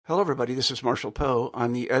Hello, everybody. This is Marshall Poe.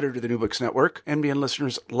 I'm the editor of the New Books Network. NBN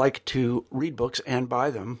listeners like to read books and buy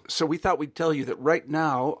them. So we thought we'd tell you that right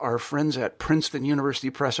now, our friends at Princeton University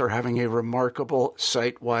Press are having a remarkable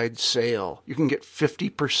site-wide sale. You can get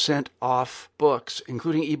 50% off books,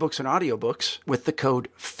 including ebooks and audiobooks, with the code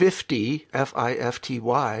 50,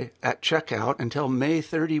 F-I-F-T-Y, at checkout until May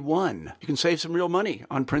 31. You can save some real money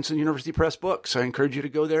on Princeton University Press books. I encourage you to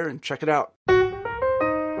go there and check it out.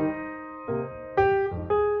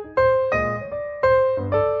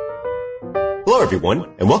 Hello, everyone,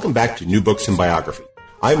 and welcome back to New Books in Biography.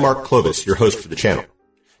 I'm Mark Clovis, your host for the channel.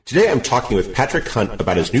 Today I'm talking with Patrick Hunt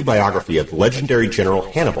about his new biography of the legendary General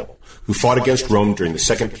Hannibal, who fought against Rome during the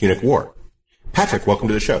Second Punic War. Patrick, welcome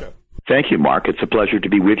to the show. Thank you, Mark. It's a pleasure to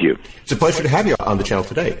be with you. It's a pleasure to have you on the channel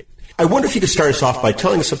today. I wonder if you could start us off by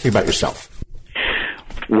telling us something about yourself.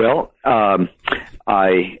 Well,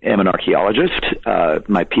 I am an archaeologist.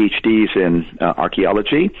 My PhD is in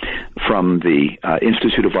archaeology from the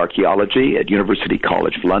Institute of Archaeology at University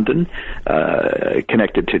College London,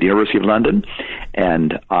 connected to the University of London.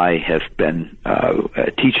 And I have been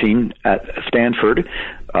teaching at Stanford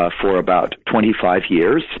for about 25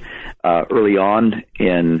 years, early on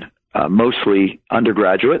in mostly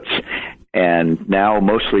undergraduates, and now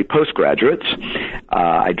mostly postgraduates.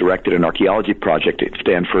 I directed an archaeology project at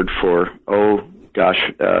Stanford for,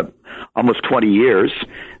 almost 20 years,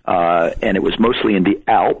 and it was mostly in the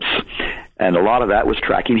Alps, and a lot of that was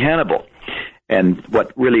tracking Hannibal. And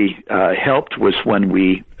what really helped was when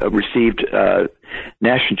we received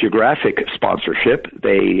National Geographic sponsorship.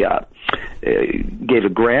 They gave a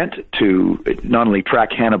grant to not only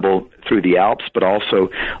track Hannibal through the Alps, but also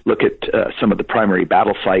look at some of the primary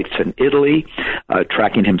battle sites in Italy,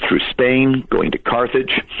 tracking him through Spain, going to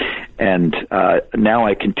Carthage. And now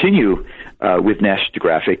I continue with National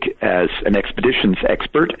Geographic as an expeditions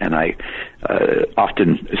expert, and I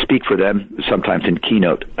often speak for them, sometimes in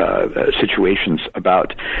keynote situations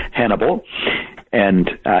about Hannibal.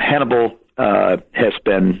 And Hannibal has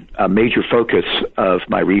been a major focus of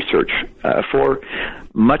my research for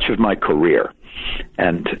much of my career.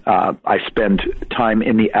 And I spend time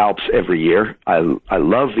in the Alps every year. I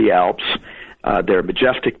love the Alps. They're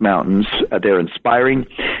majestic mountains. They're inspiring.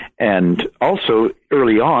 And also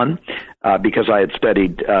early on, because I had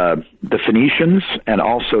studied the Phoenicians and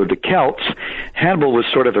also the Celts, Hannibal was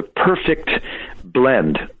sort of a perfect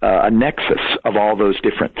blend, a nexus of all those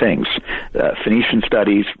different things. Phoenician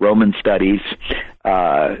studies, Roman studies,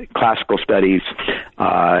 classical studies,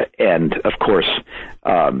 and of course,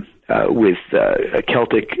 with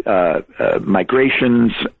Celtic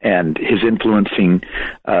migrations and his influencing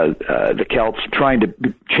the Celts, trying to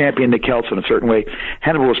champion the Celts in a certain way.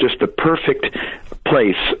 Hannibal was just the perfect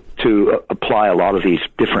place to apply a lot of these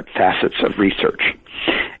different facets of research.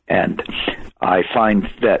 And I find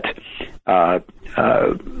that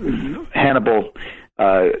Hannibal,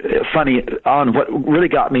 funny on what really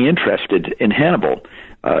got me interested in Hannibal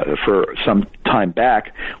for some time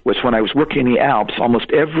back was when I was working in the Alps.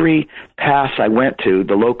 Almost every pass I went to,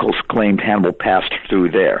 the locals claimed Hannibal passed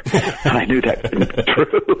through there. And I knew that couldn't be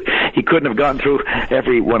true. He couldn't have gone through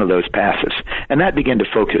every one of those passes. And that began to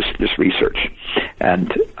focus this research.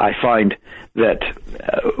 And I find that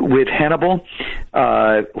with Hannibal,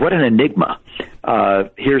 what an enigma.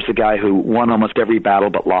 Here's the guy who won almost every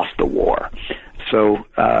battle but lost the war. So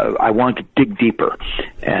I want to dig deeper,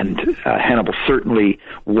 and Hannibal certainly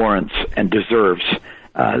warrants and deserves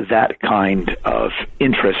that kind of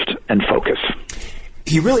interest and focus.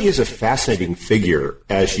 He really is a fascinating figure,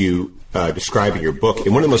 as you describe in your book.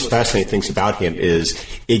 And one of the most fascinating things about him is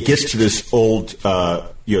it gets to this old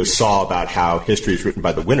saw about how history is written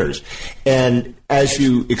by the winners. And as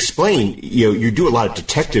you explain, you do a lot of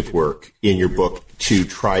detective work in your book to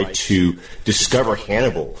try to discover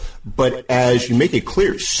Hannibal. But as you make it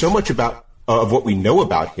clear, so much of what we know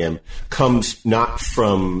about him comes not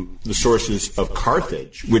from the sources of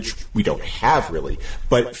Carthage, which we don't have really,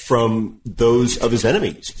 but from those of his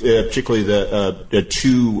enemies, particularly the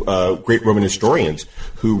two great Roman historians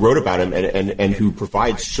who wrote about him and who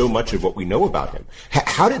provide so much of what we know about him.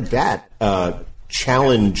 How did that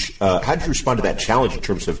challenge? How did you respond to that challenge in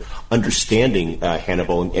terms of understanding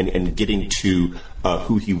Hannibal and getting to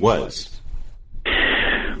who he was?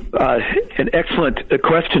 An excellent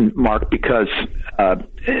question, Mark, because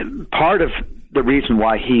part of the reason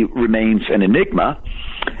why he remains an enigma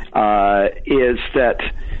is that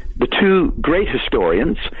the two great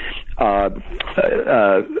historians,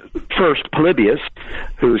 first Polybius,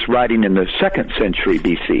 who's writing in the 2nd century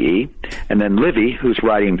BCE, and then Livy, who's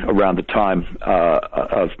writing around the time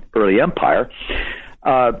of early empire.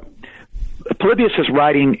 Polybius is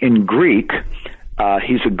writing in Greek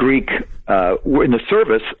he's a Greek in the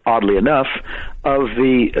service, oddly enough, of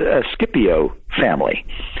the Scipio family.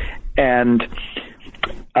 And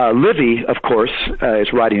Livy, of course,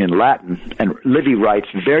 is writing in Latin, and Livy writes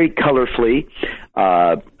very colorfully,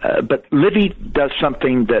 but Livy does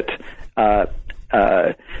something that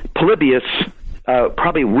Polybius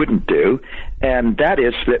probably wouldn't do, and that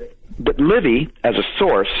is that Livy, as a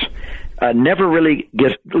source, never really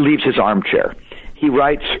leaves his armchair. He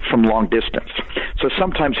writes from long distance, so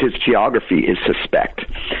sometimes his geography is suspect.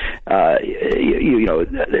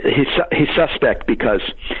 He's suspect because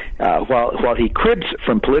while he cribs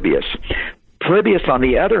from Polybius, on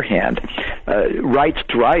the other hand, writes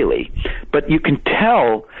dryly, but you can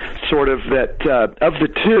tell sort of that of the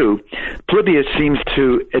two, Polybius seems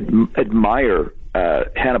to admire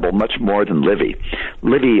Hannibal much more than Livy.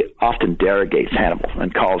 Livy often derogates Hannibal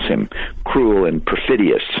and calls him cruel and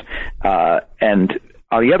perfidious. And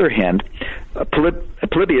on the other hand,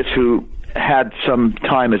 Polybius, who had some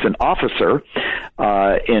time as an officer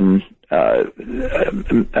in the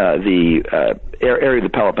area of the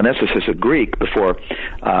Peloponnesus as a Greek before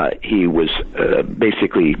he was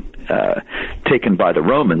basically taken by the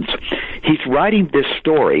Romans, he's writing this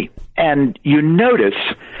story, and you notice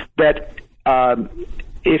that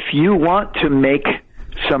if you want to make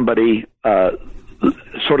somebody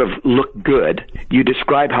sort of look good, you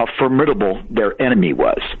describe how formidable their enemy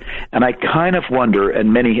was. And I kind of wonder,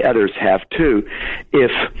 and many others have too,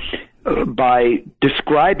 if by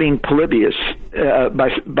describing Polybius,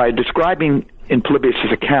 by describing in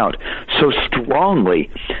Polybius' account so strongly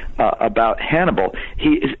about Hannibal,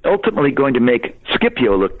 he is ultimately going to make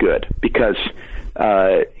Scipio look good, because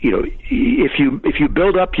if you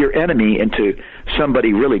build up your enemy into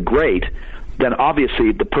somebody really great, then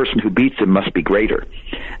obviously the person who beats him must be greater.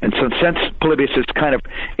 And so since Polybius is kind of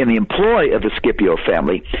in the employ of the Scipio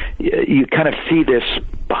family, you kind of see this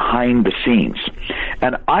behind the scenes.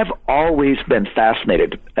 And I've always been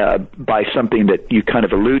fascinated by something that you kind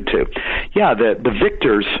of allude to. Yeah, the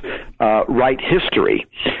victors write history.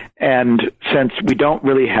 And since we don't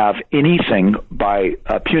really have anything by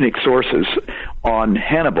Punic sources on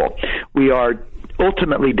Hannibal, we are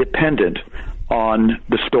ultimately dependent on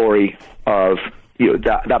the story of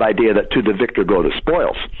that idea that to the victor go the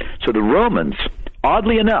spoils. So the Romans,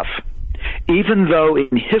 oddly enough, even though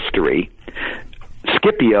in history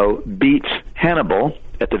Scipio beats Hannibal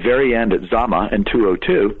at the very end at Zama in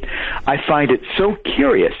 202, I find it so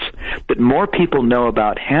curious that more people know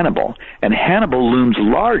about Hannibal, and Hannibal looms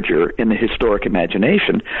larger in the historic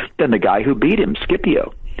imagination than the guy who beat him,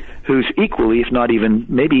 Scipio, who's equally, if not even,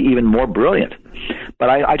 maybe even more brilliant. But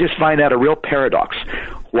I just find that a real paradox.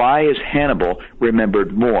 Why is Hannibal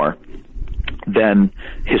remembered more than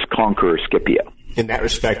his conqueror Scipio? In that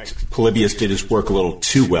respect, Polybius did his work a little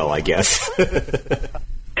too well, I guess.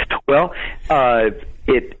 Well,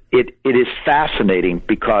 it is fascinating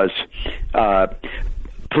because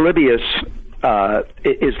Polybius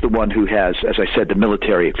is the one who has, as I said, the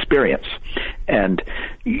military experience. And,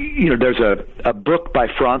 there's a book by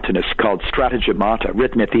Frontinus called Stratagemata,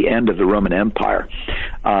 written at the end of the Roman Empire.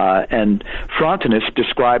 And Frontinus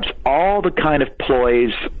describes all the kind of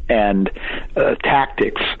ploys and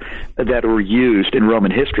tactics that were used in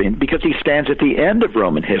Roman history. And because he stands at the end of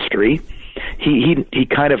Roman history, he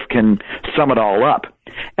kind of can sum it all up.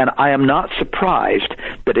 And I am not surprised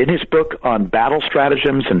that in his book on battle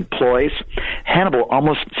stratagems and ploys, Hannibal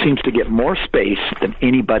almost seems to get more space than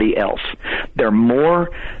anybody else. There are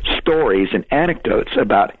more stories and anecdotes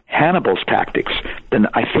about Hannibal's tactics than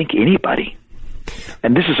I think anybody.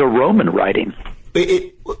 And this is a Roman writing.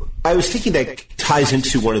 I was thinking that ties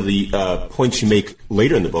into one of the points you make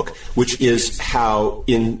later in the book, which is how,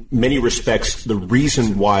 in many respects, the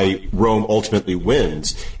reason why Rome ultimately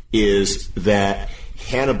wins is that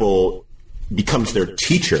Hannibal becomes their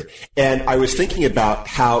teacher. And I was thinking about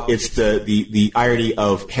how it's the irony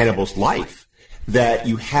of Hannibal's life, that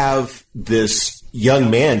you have this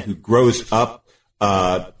young man who grows up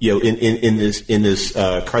in this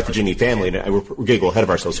Carthaginian family, and we're getting a little ahead of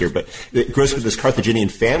ourselves here, but it grows up in this Carthaginian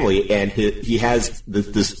family, and he has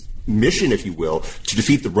this mission, if you will, to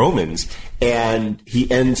defeat the Romans, and he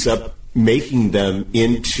ends up making them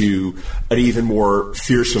into an even more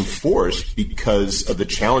fearsome force because of the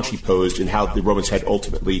challenge he posed and how the Romans had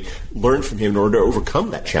ultimately learned from him in order to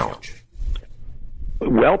overcome that challenge.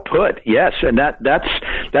 Well put, yes, and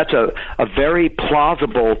that's a very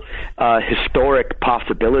plausible historic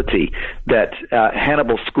possibility that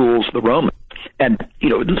Hannibal schools the Romans. And,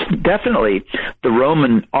 definitely the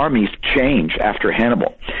Roman armies change after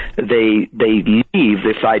Hannibal. They leave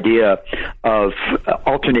this idea of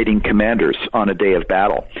alternating commanders on a day of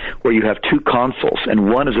battle, where you have two consuls,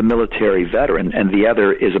 and one is a military veteran and the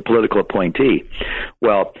other is a political appointee.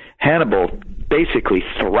 Well, Hannibal basically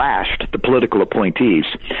thrashed the political appointees,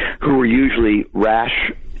 who were usually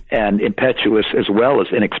rash and impetuous as well as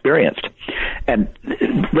inexperienced. And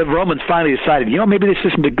the Romans finally decided, maybe this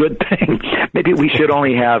isn't a good thing. Maybe we should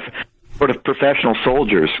only have sort of professional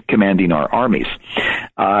soldiers commanding our armies.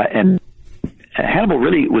 And Hannibal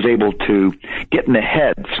really was able to get in the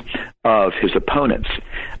heads of his opponents.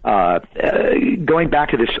 Going back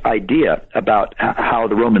to this idea about how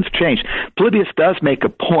the Romans changed, Polybius does make a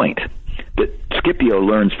point that Scipio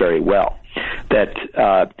learns very well, that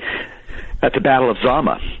at the Battle of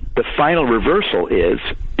Zama, the final reversal is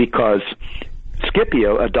because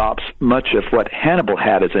Scipio adopts much of what Hannibal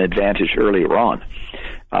had as an advantage earlier on.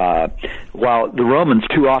 While the Romans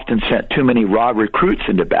too often sent too many raw recruits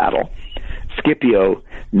into battle, Scipio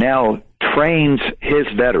now trains his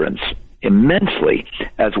veterans immensely,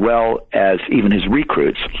 as well as even his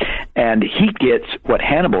recruits, and he gets what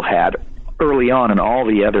Hannibal had early on in all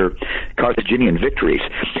the other Carthaginian victories.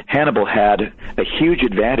 Hannibal had a huge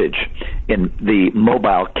advantage in the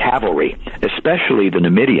mobile cavalry, especially the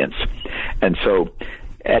Numidians. And so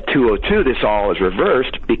at 202, this all is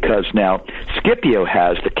reversed because now Scipio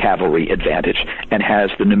has the cavalry advantage and has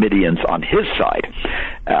the Numidians on his side.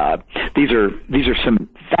 These are some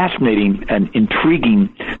fascinating and intriguing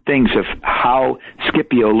things of how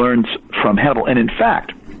Scipio learns from Hannibal. And in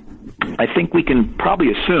fact, I think we can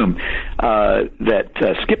probably assume that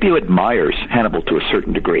Scipio admires Hannibal to a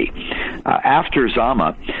certain degree. After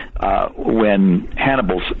Zama, when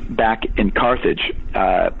Hannibal's back in Carthage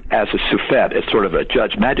as a suffet, as sort of a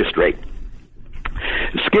judge magistrate,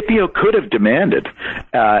 Scipio could have demanded,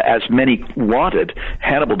 as many wanted,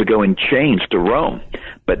 Hannibal to go in chains to Rome.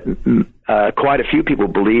 But quite a few people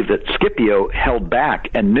believe that Scipio held back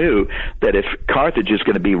and knew that if Carthage is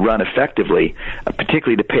going to be run effectively,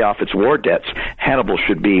 particularly to pay off its war debts, Hannibal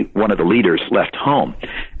should be one of the leaders left home.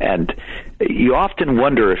 And you often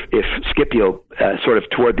wonder if Scipio, sort of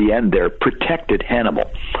toward the end there, protected Hannibal.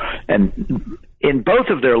 And in both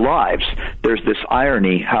of their lives, there's this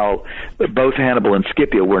irony how both Hannibal and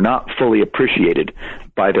Scipio were not fully appreciated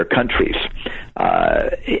by their countries.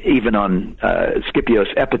 Even on Scipio's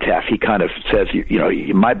epitaph, he kind of says,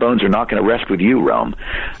 my bones are not going to rest with you, Rome.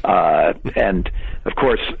 And, of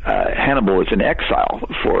course, Hannibal is in exile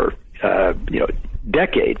for,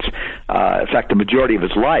 decades. In fact, the majority of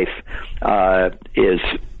his life is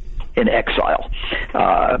in exile,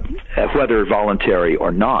 whether voluntary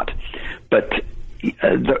or not. But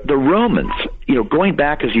the Romans, going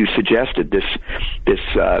back as you suggested, this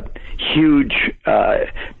huge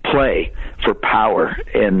play for power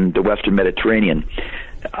in the Western Mediterranean,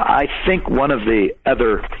 I think one of the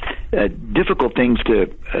other difficult things to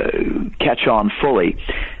catch on fully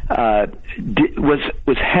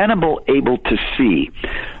was Hannibal able to see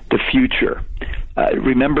the future.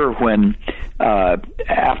 Remember when,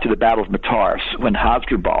 after the Battle of Metaurus, when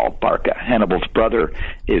Hasdrubal Barca, Hannibal's brother,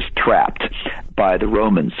 is trapped by the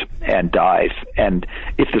Romans and dies. And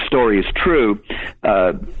if the story is true,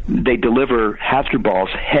 they deliver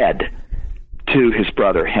Hasdrubal's head to his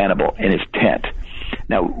brother Hannibal in his tent.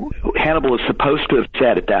 Now, Hannibal is supposed to have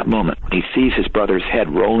said at that moment, when he sees his brother's head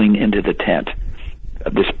rolling into the tent,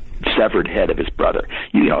 this severed head of his brother.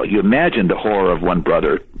 You imagine the horror of one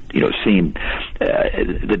brother, seeing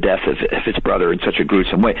the death of his brother in such a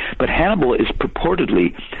gruesome way. But Hannibal is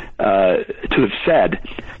purportedly to have said,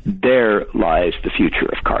 there lies the future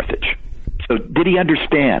of Carthage. So did he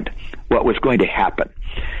understand what was going to happen?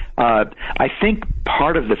 I think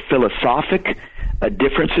part of the philosophic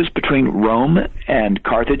differences between Rome and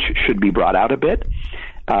Carthage should be brought out a bit.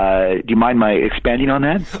 Do you mind my expanding on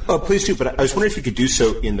that? Oh, please do. But I was wondering if you could do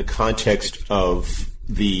so in the context of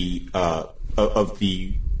the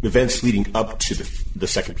events leading up to the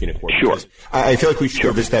Second Punic War. Sure. I feel like we should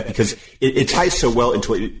revisit that because it ties so well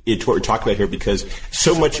into what we're talking about here. Because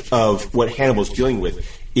so much of what Hannibal is dealing with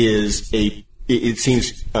is a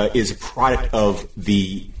product of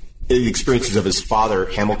the experiences of his father,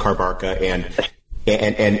 Hamilcar Barca, and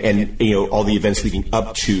all the events leading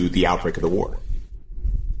up to the outbreak of the war.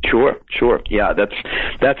 Sure. Yeah,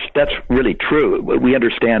 that's really true. We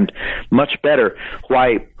understand much better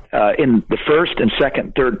why in the First and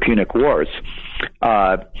Second, Third Punic Wars,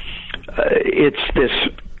 it's this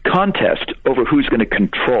contest over who's going to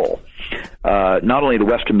control not only the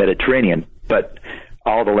Western Mediterranean, but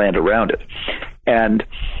all the land around it. And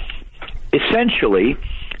essentially,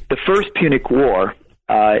 the First Punic War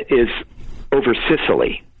is over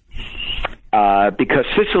Sicily, because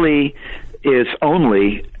Sicily is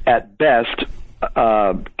only, at best,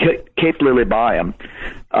 Cape Lilybæum,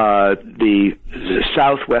 the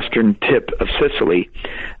southwestern tip of Sicily,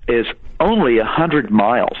 is only 100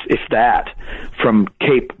 miles, if that, from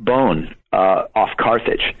Cape Bone off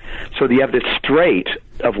Carthage. So you have this strait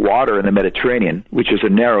of water in the Mediterranean, which is a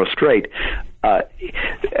narrow strait,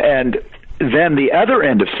 and then the other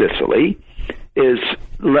end of Sicily is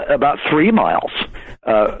about 3 miles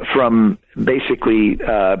from basically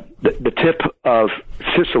the tip of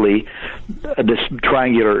Sicily, this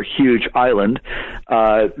triangular huge island.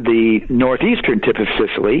 The northeastern tip of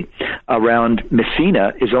Sicily, around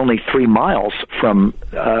Messina, is only 3 miles from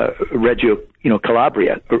Reggio,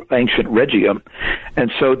 Calabria, or ancient Rhegium.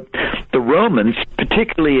 And so the Romans,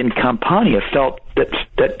 particularly in Campania, felt that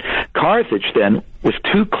Carthage then was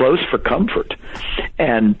too close for comfort,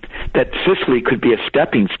 and that Sicily could be a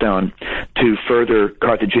stepping stone to further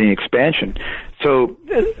Carthaginian expansion. So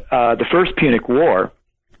the First Punic War,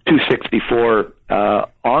 264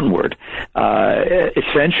 onward,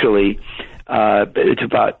 essentially it's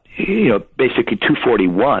about, basically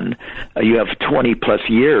 241. You have 20 plus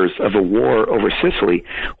years of a war over Sicily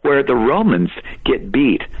where the Romans get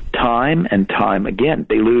beat time and time again.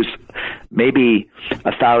 They lose maybe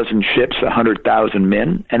 1,000 ships, 100,000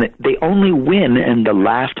 men, and they only win in the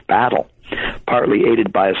last battle, partly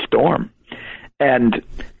aided by a storm. And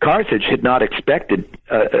Carthage had not expected,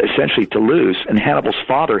 essentially, to lose. And Hannibal's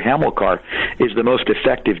father, Hamilcar, is the most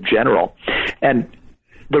effective general. And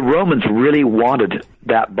the Romans really wanted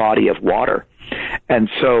that body of water. And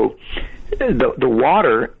so the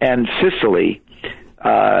water and Sicily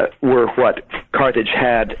were what Carthage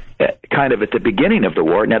had kind of at the beginning of the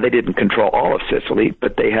war. Now, they didn't control all of Sicily,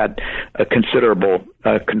 but they had a considerable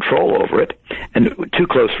control over it, and too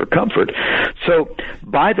close for comfort. So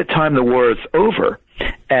by the time the war is over,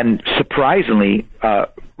 and surprisingly,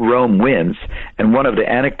 Rome wins, and one of the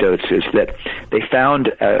anecdotes is that they found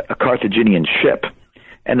a Carthaginian ship,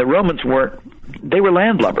 and the Romans they were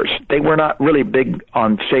landlubbers. They were not really big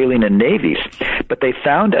on sailing and navies, but they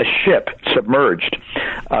found a ship submerged,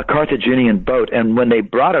 a Carthaginian boat, and when they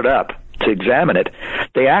brought it up to examine it,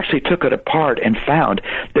 they actually took it apart and found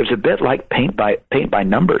there's a bit like paint by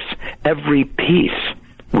numbers. Every piece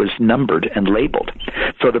was numbered and labeled.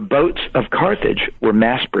 So the boats of Carthage were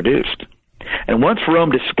mass-produced. And once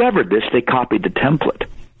Rome discovered this, they copied the template,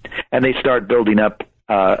 and they started building up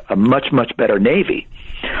a much, much better navy.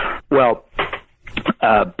 Well,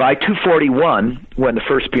 by 241, when the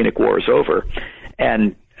First Punic War is over,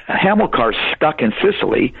 and Hamilcar's stuck in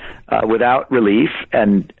Sicily without relief,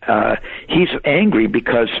 and he's angry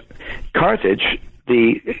because Carthage,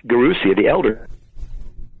 the Gerusia, the elder,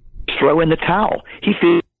 throw in the towel. He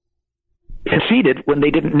conceded when they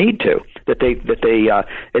didn't need to, that they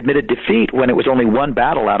admitted defeat when it was only one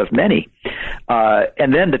battle out of many.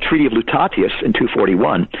 And then the Treaty of Lutatius in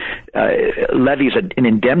 241 levies an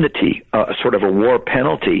indemnity, sort of a war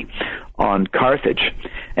penalty on Carthage.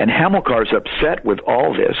 And Hamilcar's upset with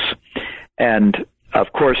all this. And,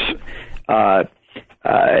 of course, the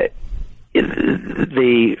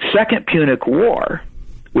Second Punic War,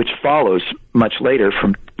 which follows much later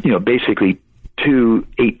from, basically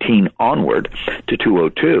 218 onward to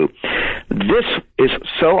 202. This is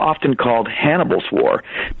so often called Hannibal's War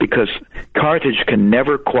because Carthage can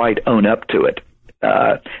never quite own up to it.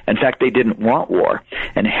 In fact, they didn't want war.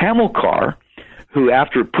 And Hamilcar, who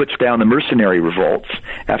after puts down the mercenary revolts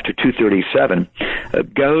after 237,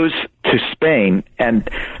 goes to Spain, and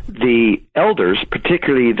the elders,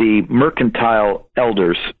 particularly the mercantile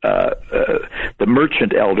elders, the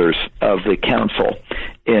merchant elders of the council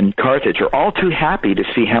in Carthage, are all too happy to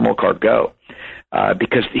see Hamilcar go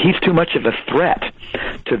because he's too much of a threat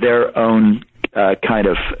to their own kind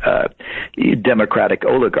of democratic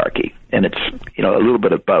oligarchy, and it's a little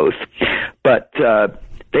bit of both, but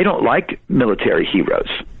they don't like military heroes,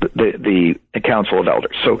 the Council of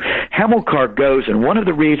Elders. So Hamilcar goes, and one of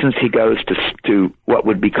the reasons he goes to what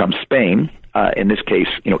would become Spain, in this case,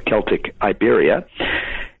 Celtic Iberia,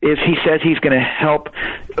 is he says he's going to help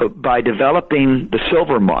by developing the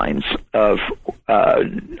silver mines of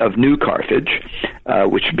New Carthage,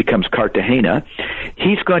 which becomes Cartagena.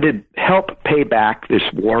 He's going to help pay back this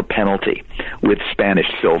war penalty with Spanish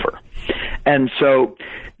silver. And so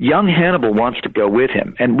young Hannibal wants to go with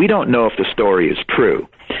him, and we don't know if the story is true.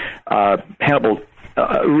 Hannibal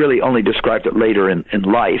really only described it later in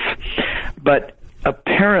life, but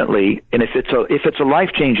apparently, and if it's a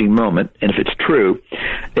life-changing moment, and if it's true,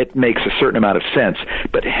 it makes a certain amount of sense.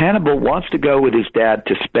 But Hannibal wants to go with his dad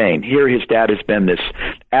to Spain. Here his dad has been this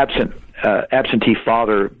absentee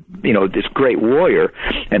father, this great warrior,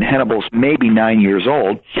 and Hannibal's maybe 9 years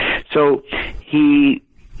old. So he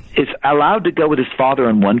is allowed to go with his father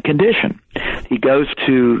on one condition. He goes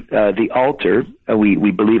to the altar,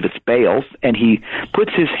 we believe it's Baal's, and he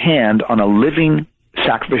puts his hand on a living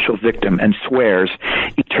sacrificial victim and swears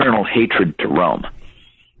eternal hatred to Rome.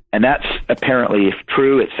 And that's apparently, if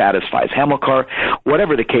true, it satisfies Hamilcar.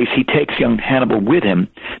 Whatever the case, he takes young Hannibal with him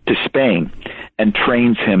to Spain and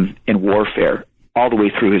trains him in warfare all the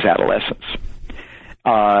way through his adolescence.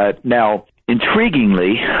 Now,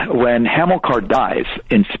 intriguingly, when Hamilcar dies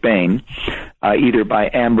in Spain, either by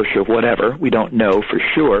ambush or whatever, we don't know for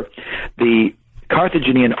sure, the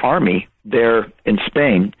Carthaginian army there in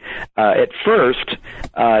Spain, at first,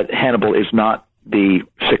 Hannibal is not the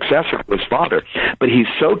successor of his father, but he's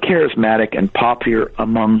so charismatic and popular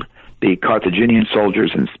among the Carthaginian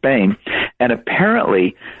soldiers in Spain, and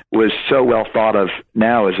apparently was so well thought of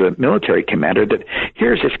now as a military commander that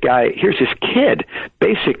here's this kid,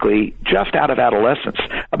 basically just out of adolescence,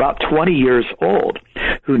 about 20 years old,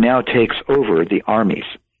 who now takes over the armies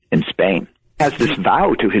in Spain. Has this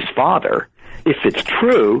vow to his father, if it's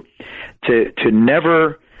true, to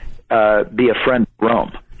never be a friend of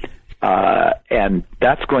Rome. And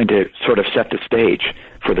that's going to sort of set the stage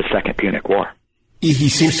for the Second Punic War. He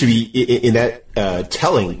seems to be, in that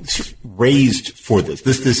telling, raised for this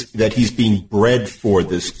that he's being bred for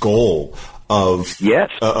this goal of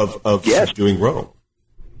subduing Rome.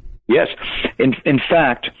 Yes. In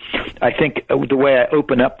fact, I think the way I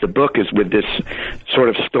open up the book is with this sort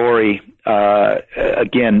of story.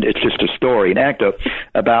 Again, it's just a story, an anecdote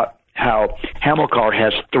about how Hamilcar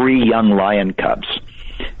has 3 young lion cubs.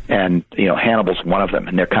 And, Hannibal's one of them,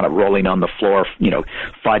 and they're kind of rolling on the floor,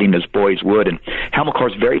 fighting as boys would. And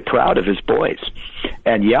Hamilcar's very proud of his boys.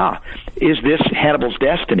 And is this Hannibal's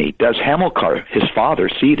destiny? Does Hamilcar, his father,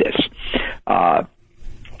 see this?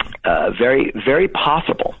 Very, very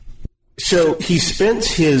possible. So he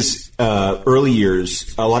spends his early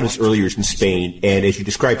years, a lot of his early years in Spain, and as you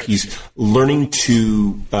described, he's learning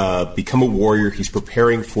to become a warrior. He's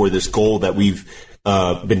preparing for this goal that we've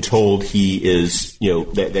been told he is,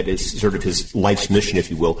 that is sort of his life's mission,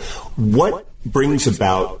 if you will. What brings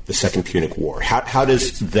about the Second Punic War? How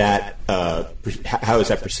is that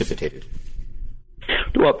precipitated?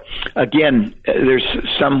 Well, again, there's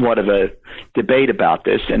somewhat of a debate about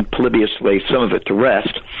this, and Polybius lays some of it to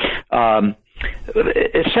rest.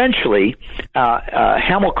 Essentially,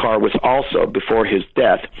 Hamilcar was also, before his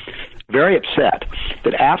death, very upset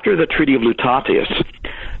that after the Treaty of Lutatius,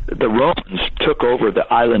 the Romans took over the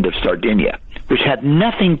island of Sardinia, which had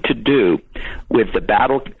nothing to do with the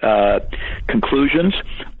battle conclusions,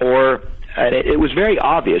 or it was very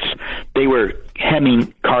obvious they were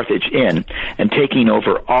hemming Carthage in and taking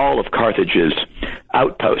over all of Carthage's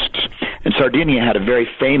outposts. And Sardinia had a very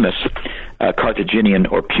famous Carthaginian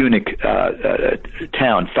or Punic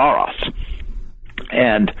town, Tharos.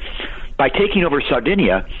 And by taking over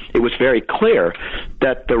Sardinia, it was very clear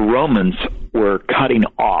that the Romans were cutting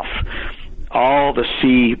off all the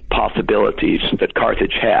sea possibilities that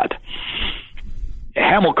Carthage had.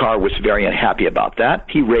 Hamilcar was very unhappy about that.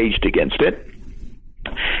 He raged against it.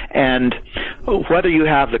 And whether you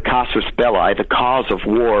have the casus belli, the cause of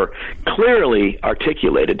war, clearly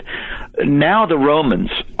articulated, now the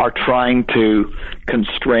Romans are trying to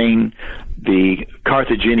constrain the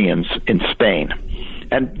Carthaginians in Spain.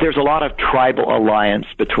 And there's a lot of tribal alliance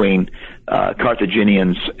between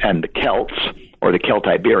Carthaginians and the Celts, or the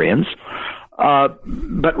Celtiberians.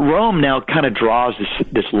 But Rome now kind of draws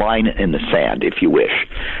this line in the sand, if you wish.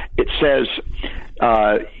 It says,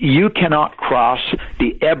 you cannot cross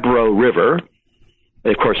the Ebro River.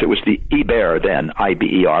 Of course, it was the Iber then,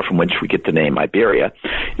 I-B-E-R, from which we get the name Iberia.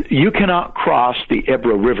 You cannot cross the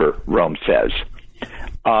Ebro River, Rome says,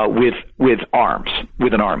 with arms,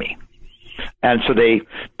 with an army. And so they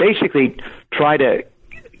basically try to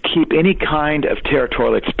keep any kind of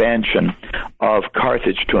territorial expansion of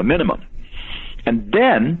Carthage to a minimum. And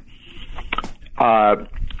then,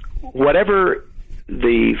 whatever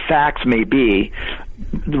the facts may be,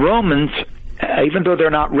 the Romans, even though they're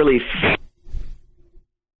not really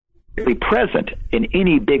present in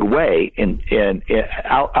any big way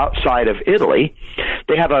outside of Italy,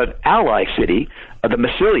 they have an ally city, the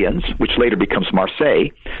Massilians, which later becomes Marseille,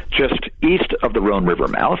 just east of the Rhone River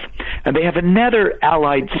mouth, and they have another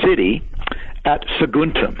allied city at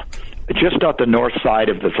Saguntum, just out the north side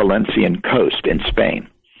of the Valencian coast in Spain.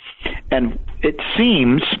 And it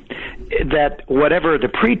seems that whatever the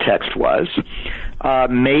pretext was,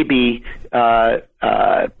 maybe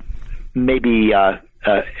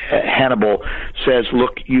Hannibal says,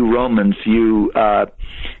 "Look, you Romans, you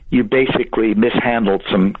basically mishandled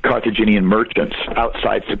some Carthaginian merchants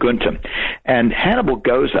outside Saguntum," and Hannibal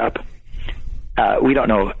goes up. We don't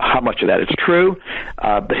know how much of that is true,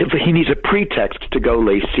 but he needs a pretext to go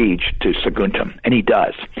lay siege to Saguntum, and he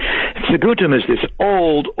does. Saguntum is this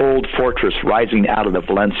old fortress rising out of the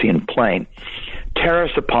Valencian plain,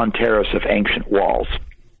 terrace upon terrace of ancient walls.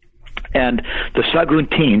 And the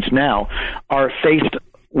Saguntines now are faced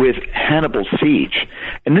with Hannibal's siege.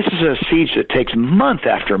 And this is a siege that takes month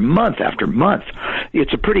after month after month.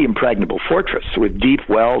 It's a pretty impregnable fortress with deep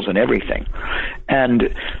wells and everything.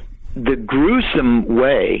 And the gruesome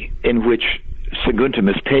way in which Saguntum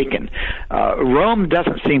is taken, Rome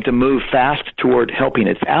doesn't seem to move fast toward helping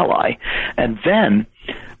its ally. And then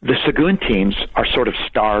the Saguntines are sort of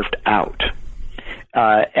starved out.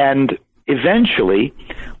 And eventually,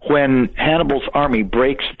 when Hannibal's army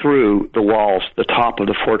breaks through the walls, the top of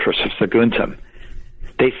the fortress of Saguntum,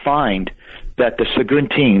 they find that the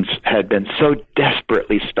Saguntines had been so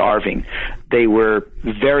desperately starving, they were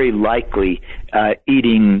very likely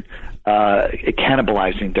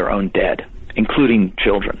cannibalizing their own dead, including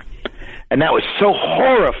children. And that was so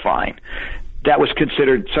horrifying. That was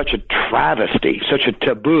considered such a travesty, such a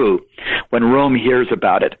taboo when Rome hears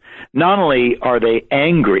about it. Not only are they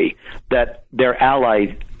angry that their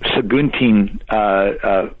ally Saguntine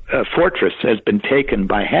fortress has been taken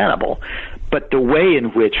by Hannibal, but the way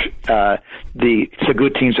in which the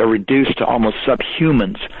Saguntines are reduced to almost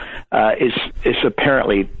subhumans is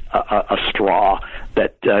apparently a straw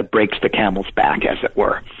that breaks the camel's back, as it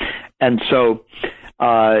were. And so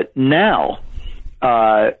now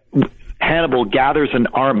Hannibal gathers an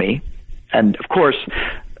army, and of course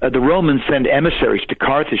the Romans send emissaries to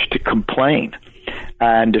Carthage to complain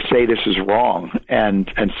and to say this is wrong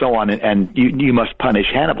and so on, and you must punish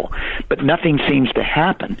Hannibal. But nothing seems to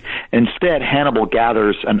happen. Instead, Hannibal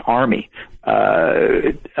gathers an army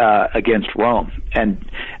against Rome, and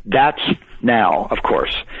that's now, of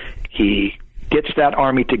course, he gets that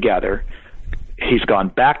army together. He's gone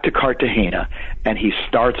back to Cartagena, and he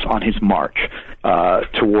starts on his march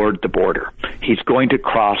toward the border. He's going to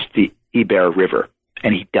cross the Iber River,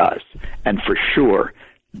 and he does. And for sure,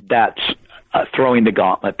 that's throwing the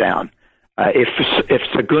gauntlet down. If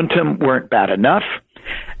Saguntum weren't bad enough,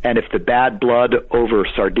 and if the bad blood over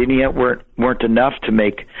Sardinia weren't enough to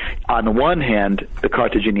make, on the one hand, the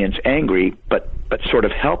Carthaginians angry, but sort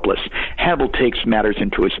of helpless, Hannibal takes matters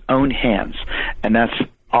into his own hands, and that's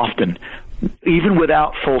often, even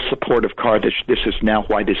without full support of Carthage. This is now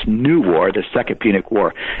why this new war, the Second Punic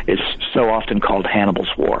War, is so often called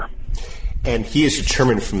Hannibal's War. And he is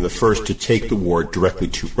determined from the first to take the war directly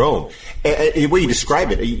to Rome. And the way you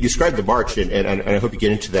describe it, you describe the march, and I hope you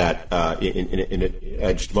get into that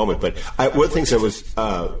in just a moment. But one of the things that was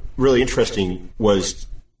really interesting was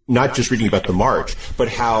not just reading about the march, but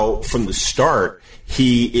how from the start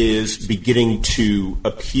he is beginning to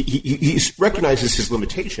he recognizes his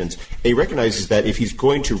limitations, and he recognizes that if he's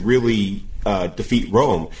going to really defeat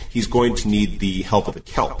Rome, he's going to need the help of the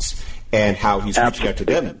Celts, and how he's reaching out to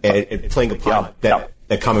them and playing upon that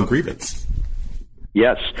common grievance.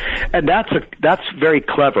 Yes, and that's very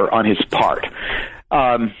clever on his part.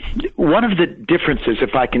 One of the differences,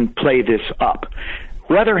 if I can play this up,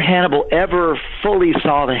 whether Hannibal ever fully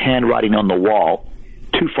saw the handwriting on the wall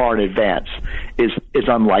too far in advance is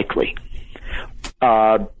unlikely.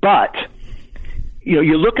 But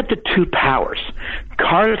you look at the two powers.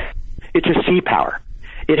 It's a sea power.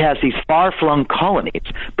 It has these far-flung colonies,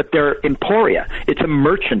 but they're emporia. It's a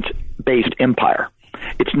merchant-based empire.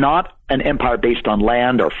 It's not an empire based on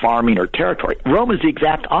land or farming or territory. Rome is the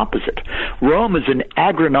exact opposite. Rome is an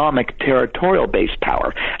agronomic territorial-based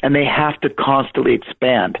power, and they have to constantly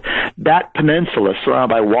expand. That peninsula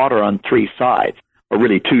surrounded by water on three sides, or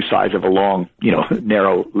really two sides of a long,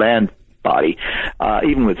 narrow land body,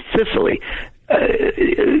 even with Sicily,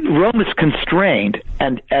 Rome is constrained,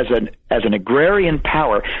 and as an agrarian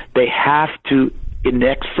power, they have to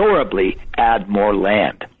inexorably add more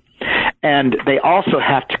land. And they also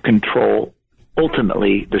have to control,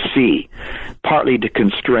 ultimately, the sea, partly to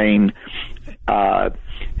constrain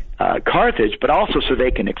Carthage, but also so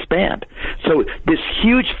they can expand. So this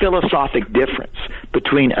huge philosophic difference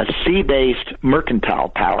between a sea-based mercantile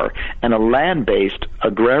power and a land-based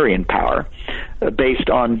agrarian power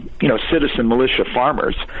based on, citizen militia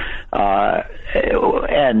farmers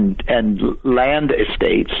and land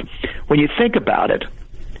estates, when you think about it,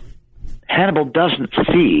 Hannibal doesn't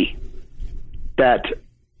see that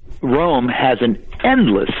Rome has an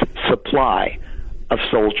endless supply of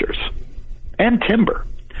soldiers and timber.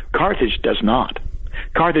 Carthage does not.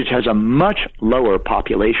 Carthage has a much lower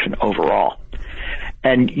population overall.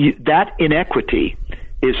 And that inequity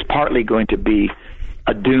is partly going to be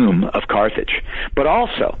a doom of Carthage. But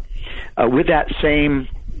also, with that same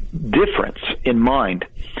difference in mind,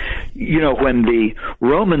 when the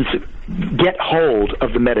Romans get hold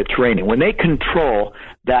of the Mediterranean, when they control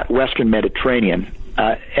that Western Mediterranean,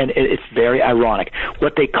 and it's very ironic,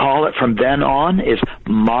 what they call it from then on is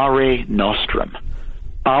Mare Nostrum,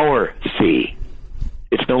 our sea.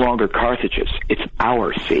 It's no longer Carthage's, it's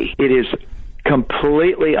our sea. It is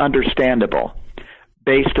completely understandable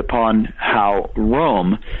based upon how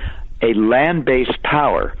Rome, a land-based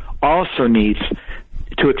power, also needs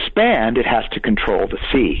to expand. It has to control the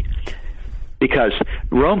sea, because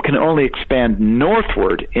Rome can only expand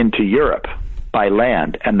northward into Europe by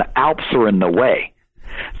land, and the Alps are in the way.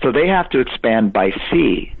 So they have to expand by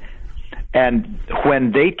sea. And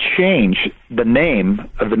when they change the name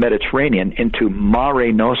of the Mediterranean into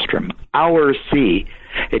Mare Nostrum, our sea,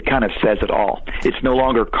 it kind of says it all. It's no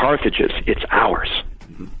longer Carthage's, it's ours.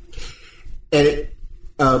 And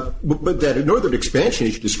but that northern expansion,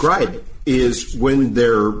 as you described, is when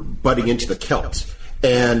they're butting into the Celts.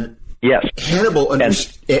 And yes, Hannibal,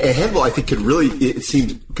 Hannibal, I think, could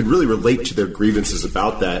really relate to their grievances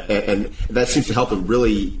about that, and that seems to help him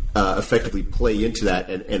really effectively play into that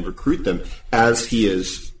and recruit them as he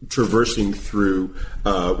is traversing through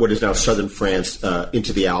what is now southern France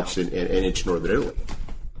into the Alps and into northern Italy.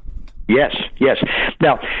 Yes.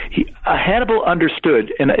 Now, Hannibal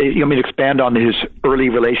understood, and you want me to expand on his early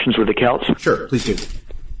relations with the Celts? Sure, please do.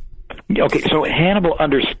 Okay, so Hannibal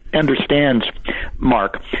understands,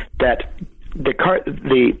 Mark, that the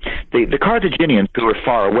Carthaginians, who are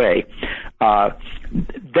far away,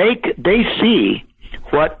 they see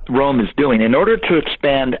what Rome is doing. In order to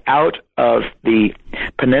expand out of the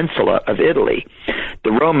peninsula of Italy,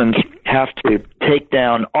 the Romans have to take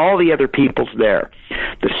down all the other peoples there,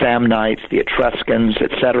 the Samnites, the Etruscans,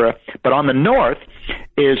 etc. But on the north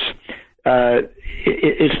is the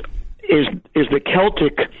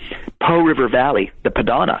Celtic Po River Valley, the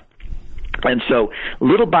Padana. And so,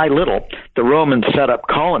 little by little, the Romans set up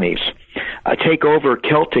colonies, take over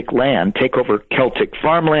Celtic land, take over Celtic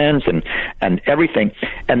farmlands and everything,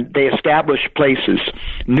 and they establish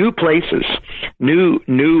new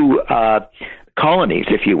colonies,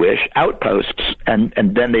 if you wish, outposts, and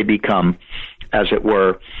then they become, as it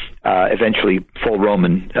were, eventually full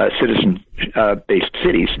Roman citizen-based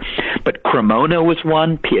cities. But Cremona was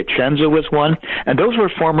one, Piacenza was one, and those were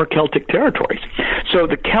former Celtic territories. So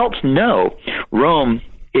the Celts know Rome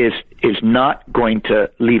is not going to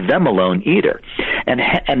leave them alone either.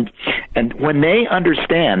 And when they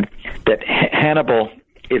understand that Hannibal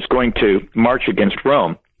is going to march against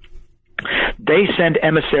Rome, they send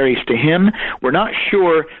emissaries to him. We're not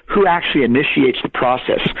sure who actually initiates the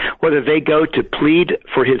process, whether they go to plead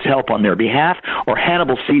for his help on their behalf, or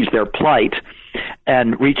Hannibal sees their plight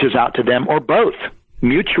and reaches out to them, or both.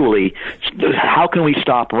 Mutually, how can we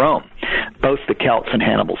stop Rome? Both the Celts and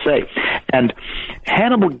Hannibal say. And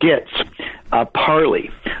Hannibal gets a parley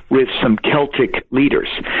with some Celtic leaders.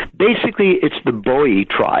 Basically, it's the Boii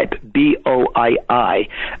tribe, B-O-I-I,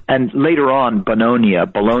 and later on, Bologna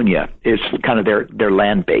is kind of their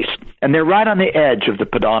land base. And they're right on the edge of the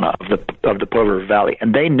Padana, of the Po River Valley,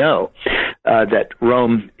 and they know that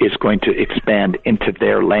Rome is going to expand into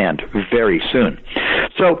their land very soon.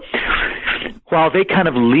 So, while they kind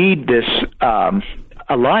of lead this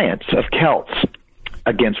alliance of Celts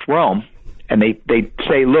against Rome, and they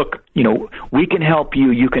say, look, we can help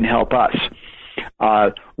you, you can help us.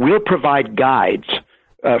 We'll provide guides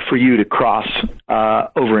for you to cross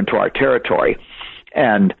over into our territory,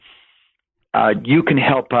 and you can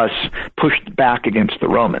help us push back against the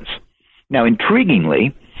Romans. Now,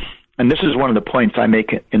 intriguingly, and this is one of the points I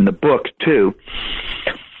make in the book too,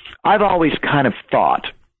 I've always kind of thought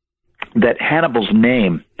that Hannibal's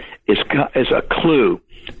name is a clue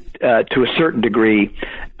to a certain degree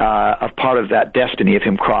of part of that destiny of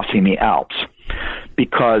him crossing the Alps,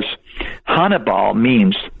 because Hannibal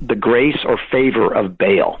means the grace or favor of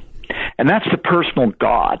Baal, and that's the personal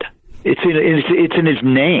god. It's in his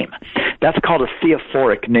name. That's called a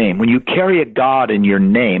theophoric name. When you carry a god in your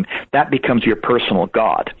name, that becomes your personal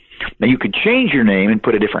god. Now, you could change your name and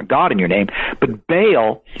put a different god in your name, but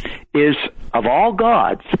Baal is, of all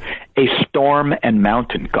gods, a storm and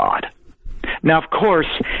mountain god. Now, of course,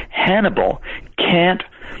 Hannibal can't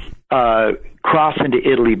cross into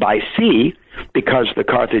Italy by sea because the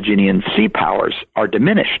Carthaginian sea powers are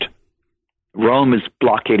diminished. Rome is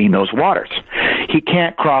blockading those waters. He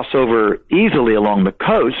can't cross over easily along the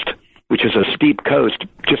coast, which is a steep coast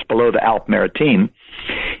just below the Alpes Maritimes.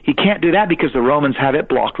 he can't do that because the Romans have it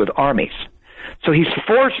blocked with armies. So he's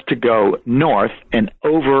forced to go north and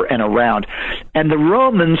over and around. And the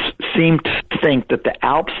Romans seem to think that the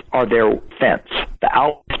Alps are their fence. The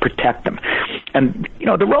Alps protect them. And,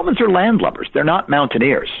 the Romans are landlubbers. They're not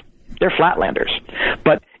mountaineers. They're flatlanders.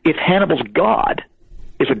 But if Hannibal's god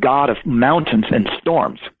is a god of mountains and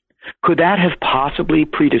storms, could that have possibly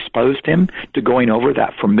predisposed him to going over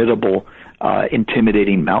that formidable,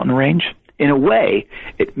 intimidating mountain range? In a way,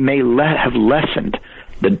 it may have lessened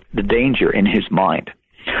the danger in his mind.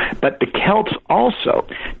 But the Celts also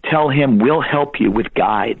tell him, we'll help you with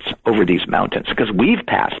guides over these mountains, because we've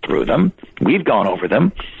passed through them. We've gone over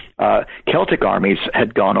them. Celtic armies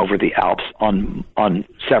had gone over the Alps on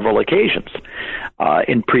several occasions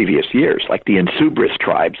in previous years, like the Insubris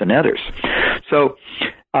tribes and others. So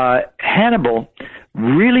Hannibal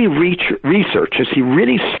really researches, he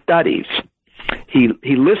really studies,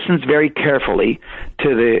 he listens very carefully to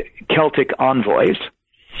the Celtic envoys,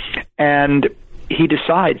 and he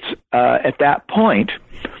decides at that point,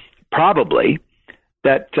 probably,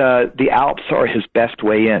 that the Alps are his best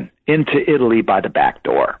way into Italy by the back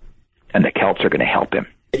door, and the Celts are going to help him.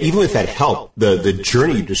 Even with that help, the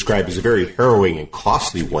journey you describe is a very harrowing and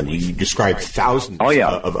costly one. You describe thousands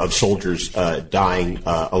of soldiers dying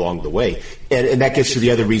along the way. And that gets to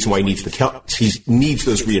the other reason why he needs the Celts. He needs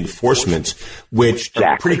those reinforcements, which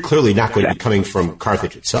are pretty clearly not going to be coming from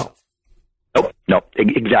Carthage itself. No,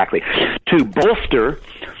 exactly. To bolster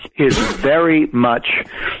his very much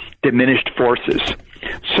diminished forces.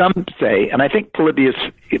 Some say, and I think Polybius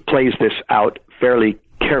plays this out fairly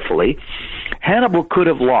carefully, Hannibal could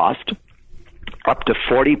have lost up to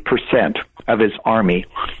 40% of his army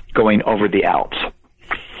going over the Alps.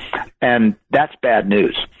 And that's bad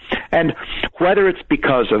news. And whether it's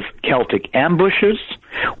because of Celtic ambushes,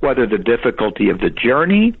 whether the difficulty of the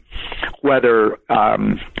journey, whether,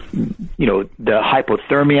 the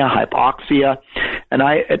hypothermia, hypoxia. And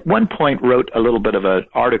I, at one point, wrote a little bit of an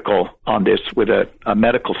article on this with a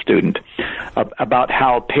medical student about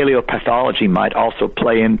how paleopathology might also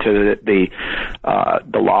play into the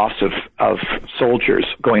loss of soldiers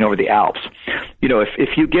going over the Alps.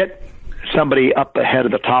 If you get somebody up ahead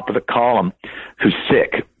of the top of the column who's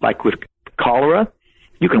sick, like with cholera,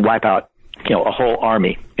 you can wipe out, a whole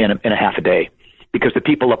army in a half a day, because the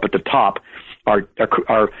people up at the top are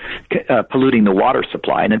polluting the water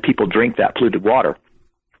supply, and then people drink that polluted water.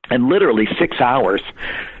 And literally 6 hours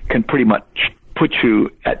can pretty much put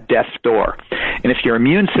you at death's door. And if your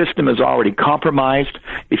immune system is already compromised,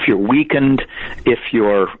 if you're weakened, if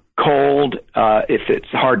you're cold, if it's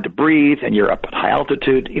hard to breathe and you're up at high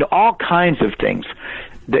altitude, all kinds of things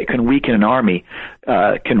that can weaken an army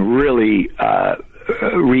can really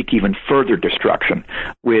wreak even further destruction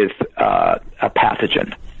with a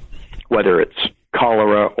pathogen, whether it's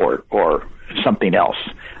cholera or something else,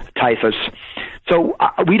 typhus. So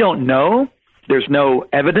we don't know. There's no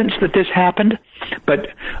evidence that this happened, but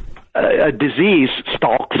a disease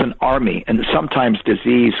stalks an army, and sometimes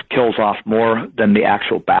disease kills off more than the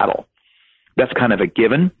actual battle. That's kind of a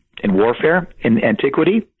given in warfare in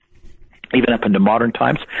antiquity, even up into modern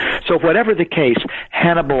times. So whatever the case,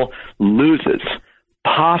 Hannibal loses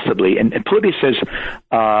possibly, and Polybius says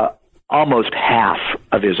almost half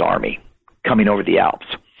of his army coming over the Alps.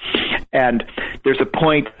 And there's a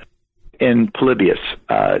point in Polybius,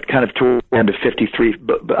 kind of toward the end of 53,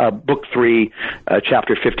 book 3,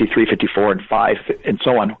 chapter 53, 54, and 5, and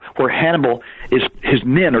so on, where Hannibal his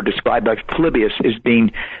men are described by Polybius as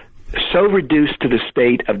being so reduced to the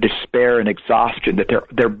state of despair and exhaustion that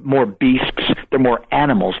they're more beasts, they're more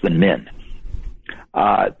animals than men.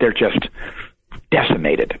 They're just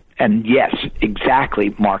decimated. And yes,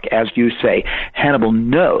 exactly, Mark, as you say, Hannibal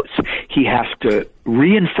knows he has to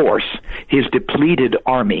reinforce his depleted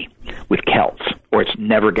army with Celts, or it's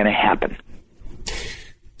never going to happen.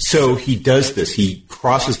 So he does this. He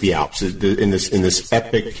crosses the Alps in this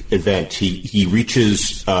epic event. He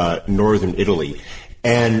reaches northern Italy,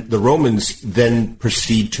 and the Romans then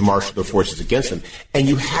proceed to marshal their forces against them. And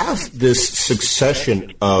you have this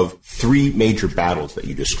succession of 3 major battles that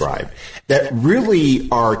you describe that really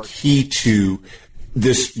are key to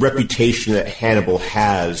this reputation that Hannibal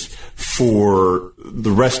has for the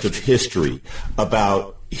rest of history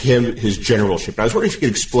about his generalship. And I was wondering if you could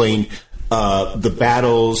explain the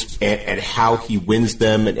battles and how he wins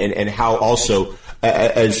them, and how also,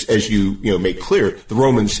 as you make clear, the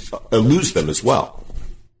Romans lose them as well.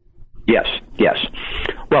 Yes.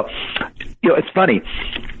 Well, it's funny.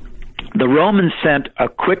 The Romans sent a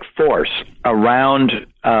quick force around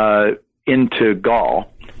into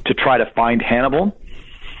Gaul to try to find Hannibal,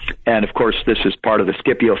 And, of course, this is part of the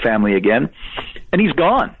Scipio family again. And he's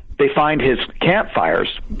gone. They find his campfires,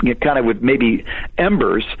 kind of with maybe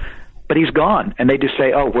embers, but he's gone. And they just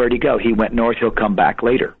say, oh, where'd he go? He went north. He'll come back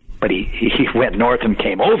later. But he went north and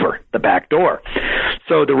came over the back door.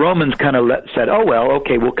 So the Romans kind of said, oh, well,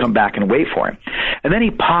 okay, we'll come back and wait for him. And then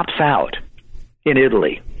he pops out in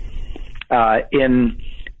Italy in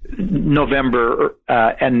November.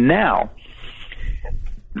 And now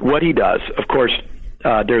what he does, of course,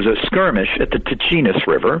 there's a skirmish at the Ticinus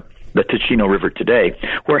River, the Ticino River today,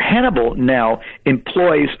 where Hannibal now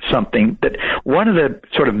employs something that one of the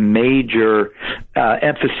sort of major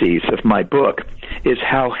emphases of my book is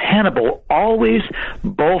how Hannibal always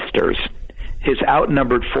bolsters his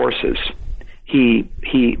outnumbered forces. He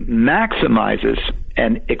maximizes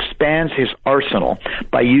and expands his arsenal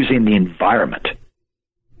by using the environment.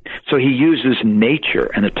 So he uses nature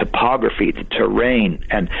and the topography, the terrain,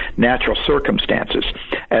 and natural circumstances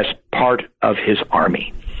as part of his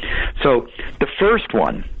army. So the first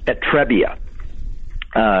one at Trebia,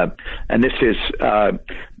 and this is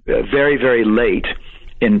very, very late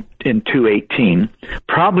in 218,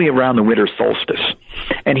 probably around the winter solstice,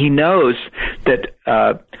 and he knows that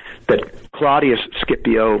Claudius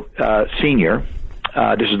Scipio Senior,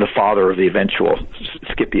 this is the father of the eventual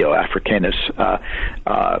Scipio Africanus.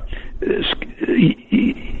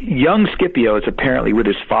 Young Scipio is apparently with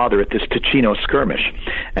his father at this Ticino skirmish,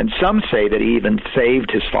 and some say that he even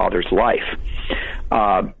saved his father's life.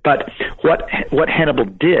 But what Hannibal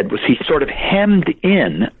did was he sort of hemmed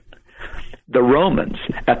in the Romans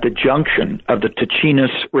at the junction of the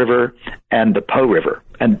Ticinus River and the Po River,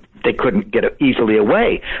 and they couldn't get easily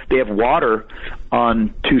away. They have water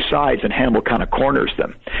on two sides, and Hannibal kind of corners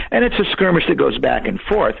them. And it's a skirmish that goes back and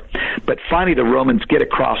forth, but finally the Romans get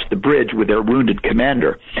across the bridge with their wounded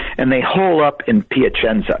commander, and they hole up in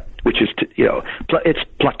Piacenza, which is, it's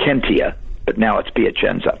Placentia, but now it's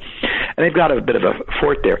Piacenza. And they've got a bit of a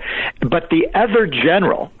fort there. But the other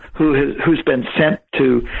general who's been sent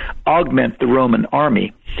to augment the Roman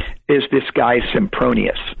army is this guy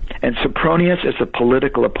Sempronius. And Sempronius is a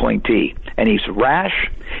political appointee, and he's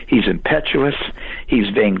rash, he's impetuous, he's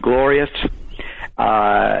vainglorious,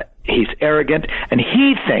 he's arrogant, and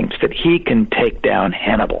he thinks that he can take down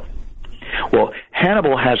Hannibal. Well,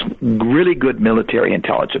 Hannibal has really good military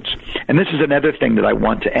intelligence, and this is another thing that I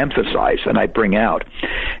want to emphasize and I bring out.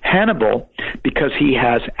 Hannibal, because he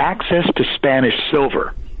has access to Spanish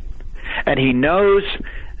silver, and he knows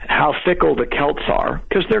how fickle the Celts are,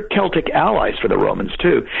 because they're Celtic allies for the Romans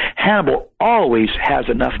too. Hannibal always has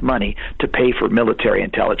enough money to pay for military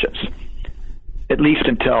intelligence, at least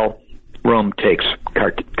until Rome takes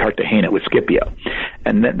Cartagena with Scipio.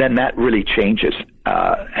 And then that really changes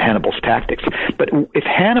Hannibal's tactics. But if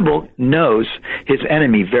Hannibal knows his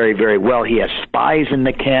enemy very, very well, he has spies in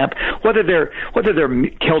the camp, whether they're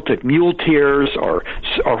Celtic muleteers or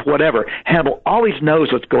whatever, Hannibal always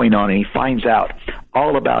knows what's going on, and he finds out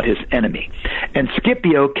all about his enemy. And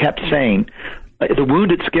Scipio kept saying, the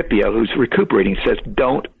wounded Scipio, who's recuperating, says,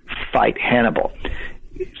 don't fight Hannibal.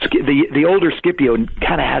 The older Scipio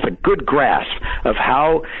kind of has a good grasp of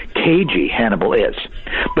how cagey Hannibal is.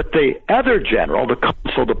 But the other general, the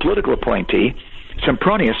consul, the political appointee,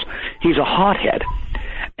 Sempronius, he's a hothead.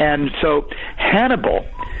 And so Hannibal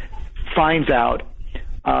finds out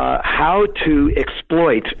how to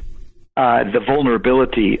exploit the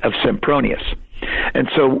vulnerability of Sempronius. And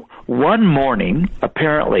so one morning,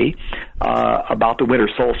 apparently, about the winter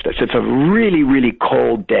solstice, it's a really, really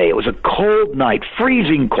cold day. It was a cold night,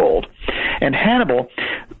 freezing cold. And Hannibal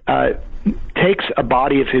takes a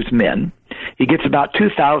body of his men. He gets about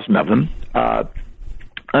 2,000 of them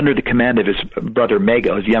under the command of his brother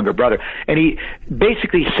Mago, his younger brother. And he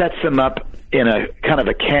basically sets them up in a kind of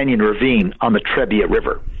a canyon ravine on the Trebia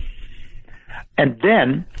River. And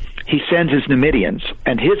then he sends his Numidians,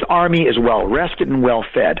 and his army is well rested and well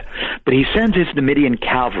fed, but he sends his Numidian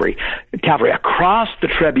cavalry across the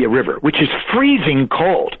Trebia River, which is freezing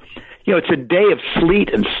cold. It's a day of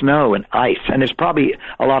sleet and snow and ice, and there's probably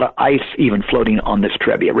a lot of ice even floating on this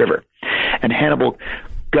Trebia River. And Hannibal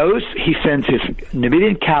he sends his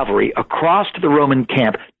Numidian cavalry across to the Roman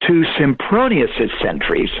camp to Sempronius'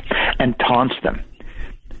 sentries and taunts them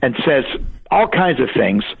and says all kinds of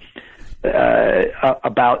things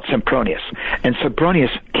about Sempronius, and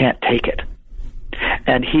Sempronius can't take it,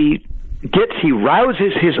 and he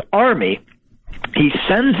rouses his army. He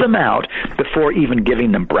sends them out before even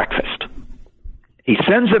giving them breakfast. He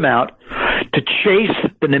sends them out to chase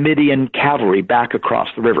the Numidian cavalry back across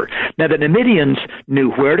the river. Now the Numidians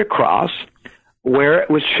knew where to cross, where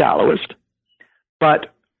it was shallowest,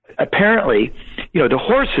 but apparently, the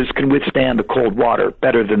horses can withstand the cold water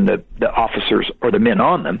better than the officers or the men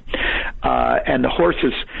on them. And the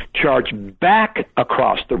horses charge back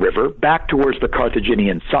across the river, back towards the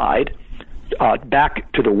Carthaginian side,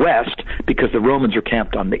 back to the west, because the Romans are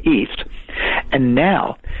camped on the east. And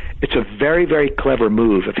now it's a very, very clever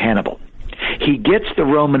move of Hannibal. He gets the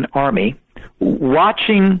Roman army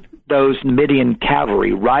watching those Numidian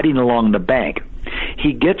cavalry riding along the bank.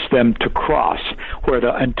 He gets them to cross where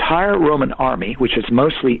the entire Roman army, which is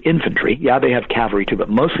mostly infantry, they have cavalry too, but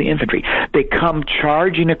mostly infantry, they come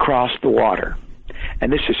charging across the water.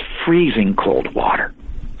 And this is freezing cold water.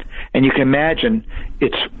 And you can imagine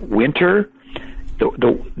it's winter,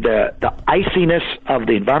 the iciness of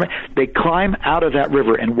the environment. They climb out of that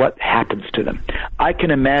river, and what happens to them? I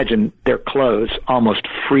can imagine their clothes almost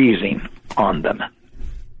freezing on them.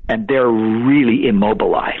 And they're really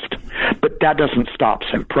immobilized. But that doesn't stop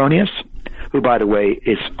Sempronius, who, by the way,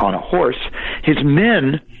 is on a horse. His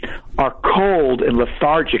men are cold and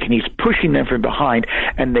lethargic, and he's pushing them from behind,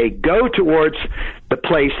 and they go towards the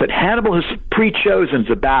place that Hannibal has pre-chosen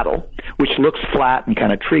as a battle, which looks flat and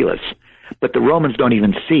kind of treeless. But the Romans don't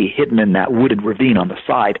even see, hidden in that wooded ravine on the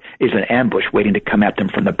side, is an ambush waiting to come at them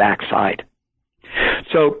from the backside.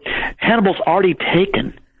 So Hannibal's already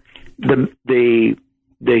taken the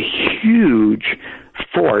huge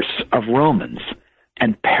force of Romans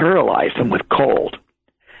and paralyzed them with cold.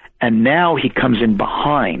 And now he comes in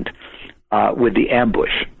behind with the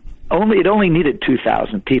ambush. It only needed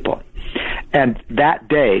 2,000 people. And that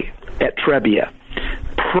day at Trebia,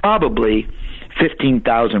 probably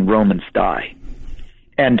 15,000 Romans die.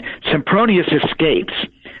 And Sempronius escapes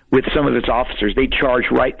with some of his officers. They charge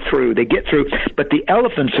right through. They get through. But the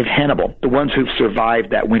elephants of Hannibal, the ones who've survived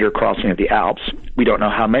that winter crossing of the Alps, we don't know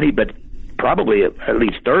how many, but probably at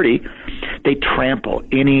least 30, they trample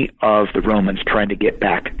any of the Romans trying to get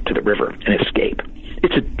back to the river and escape.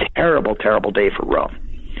 It's a terrible, terrible day for Rome.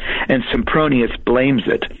 And Sempronius blames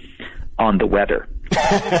it on the weather.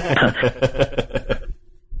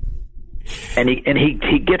 And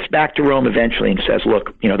he gets back to Rome eventually and says,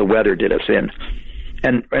 look, the weather did us in.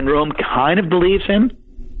 And Rome kind of believes him,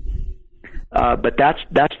 but that's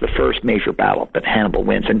the first major battle that Hannibal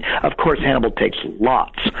wins. And of course, Hannibal takes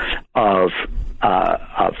lots of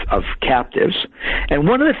captives. And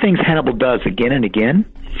one of the things Hannibal does again and again,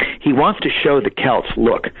 he wants to show the Celts,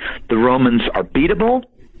 look, the Romans are beatable,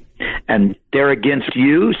 and they're against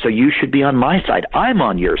you, so you should be on my side. I'm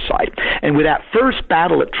on your side. And with that first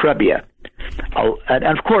battle at Trebia,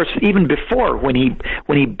 and of course, even before, when he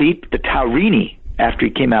beat the Taurini after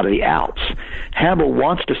he came out of the Alps, Hannibal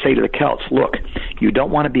wants to say to the Celts, look, you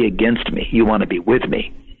don't want to be against me, you want to be with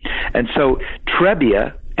me. And so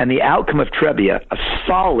Trebia, and the outcome of Trebia, a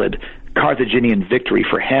solid Carthaginian victory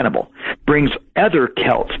for Hannibal, brings other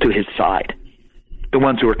Celts to his side, the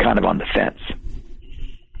ones who are kind of on the fence.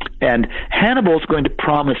 And Hannibal is going to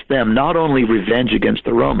promise them not only revenge against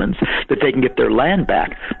the Romans, that they can get their land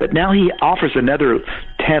back, but now he offers another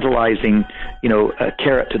tantalizing,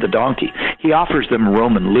 carrot to the donkey. He offers them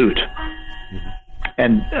Roman loot.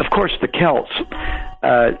 And of course, the Celts,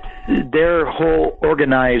 their whole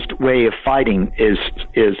organized way of fighting is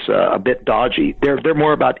a bit dodgy. They're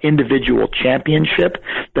more about individual championship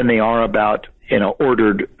than they are about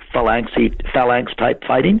ordered phalanx type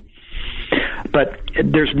fighting. But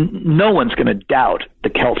no one's going to doubt the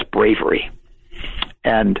Celts' bravery.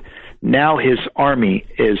 And now his army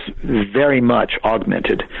is very much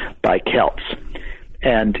augmented by Celts.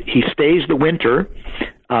 And he stays the winter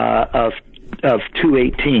of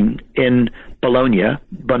 218 in Bononia,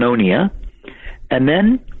 and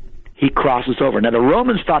then he crosses over. Now, the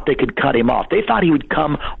Romans thought they could cut him off. They thought he would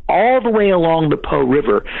come all the way along the Po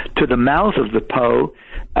River to the mouth of the Po,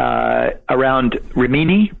 around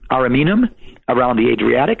Ariminum, around the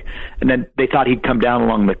Adriatic, and then they thought he'd come down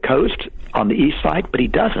along the coast on the east side, but he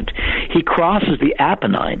doesn't. He crosses the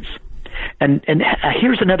Apennines. And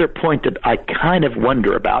here's another point that I kind of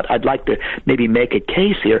wonder about. I'd like to maybe make a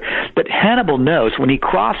case here that Hannibal knows when he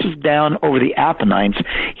crosses down over the Apennines,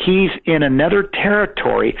 he's in another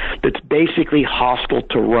territory that's basically hostile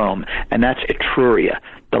to Rome, and that's Etruria,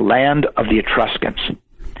 the land of the Etruscans.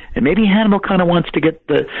 And maybe Hannibal kind of wants to get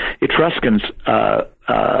the Etruscans,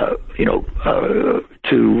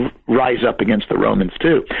 to rise up against the Romans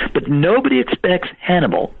too. But nobody expects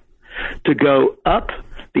Hannibal to go up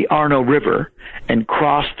the Arno River and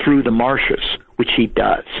cross through the marshes, which he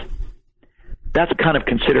does. That's kind of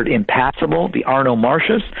considered impassable, the Arno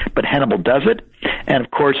marshes, but Hannibal does it. And of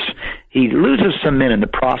course, he loses some men in the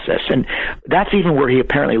process. And that's even where he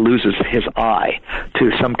apparently loses his eye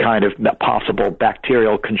to some kind of possible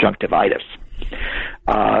bacterial conjunctivitis.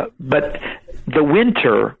 But the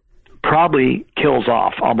winter probably kills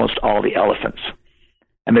off almost all the elephants.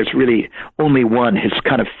 And there's really only one, his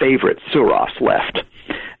kind of favorite, Suros, left.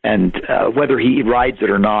 And whether he rides it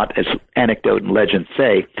or not, as anecdote and legend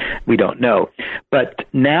say, we don't know. But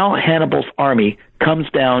now Hannibal's army comes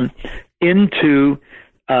down into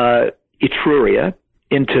Etruria,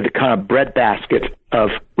 into the kind of breadbasket of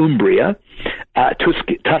Umbria,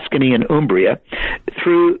 Tuscany and Umbria,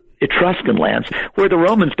 through Etruscan lands, where the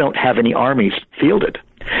Romans don't have any armies fielded.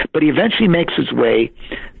 But he eventually makes his way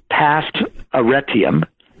past Arretium,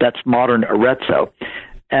 that's modern Arezzo,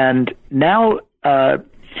 and now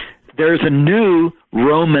there's a new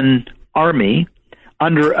Roman army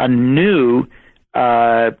under a new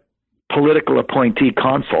political appointee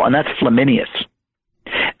consul, and that's Flaminius.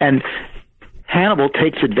 And Hannibal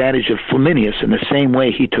takes advantage of Flaminius in the same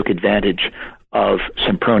way he took advantage of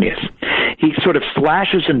Sempronius. He sort of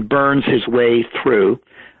slashes and burns his way through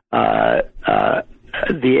the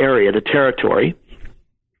area, the territory,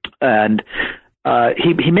 and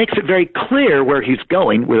he makes it very clear where he's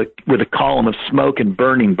going with a column of smoke and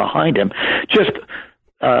burning behind him. Just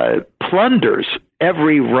plunders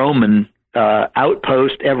every Roman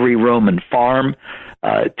outpost, every Roman farm,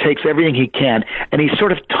 takes everything he can, and he's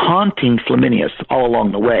sort of taunting Flaminius all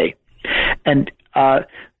along the way. And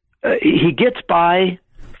he gets by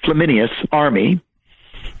Flaminius' army,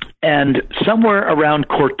 and somewhere around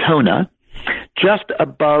Cortona, just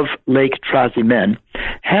above Lake Trasimene,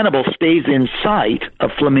 Hannibal stays in sight of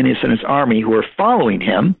Flaminius and his army who are following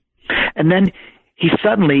him, and then he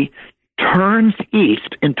suddenly turns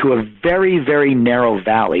east into a very, very narrow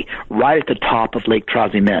valley right at the top of Lake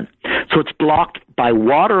Trasimene. So it's blocked by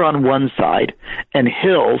water on one side and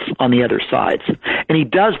hills on the other sides. And he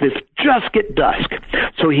does this just at dusk.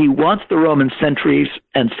 So he wants the Roman sentries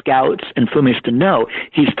and scouts and Flaminius to know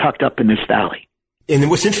he's tucked up in this valley. And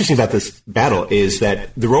what's interesting about this battle is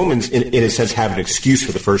that the Romans, in a sense, have an excuse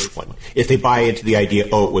for the first one if they buy into the idea,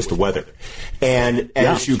 it was the weather. And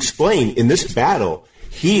as you explain, in this battle,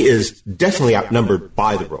 he is definitely outnumbered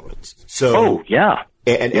by the Romans. So,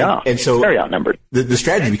 and so very outnumbered. The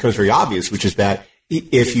strategy becomes very obvious, which is that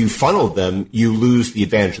if you funnel them, you lose the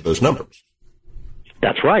advantage of those numbers.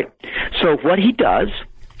 That's right. So what he does,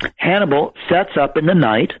 Hannibal sets up in the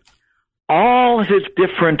night all of his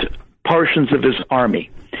different portions of his army.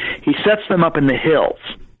 He sets them up in the hills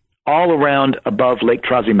all around above Lake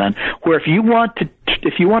Trasimene, where if you want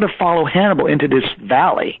to follow Hannibal into this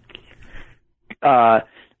valley,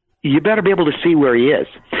 you better be able to see where he is.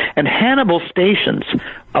 And Hannibal stations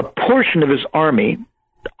a portion of his army,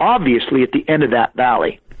 obviously, at the end of that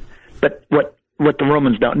valley. But what the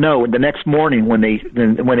Romans don't know, the next morning when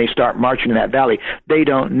they start marching in that valley, they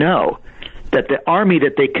don't know that the army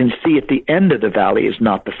that they can see at the end of the valley is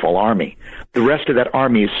not the full army. The rest of that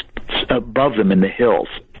army is above them in the hills,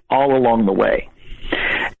 all along the way.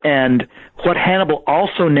 And what Hannibal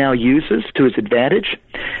also now uses to his advantage,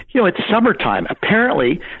 it's summertime.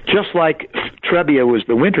 Apparently, just like Trebia was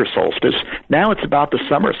the winter solstice, now it's about the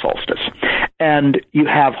summer solstice. And you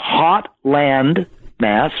have hot land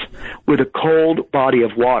mass with a cold body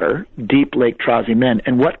of water, deep Lake Trasimene.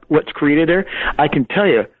 And what's created there? I can tell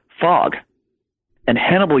you, fog. And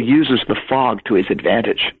Hannibal uses the fog to his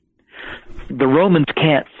advantage. The Romans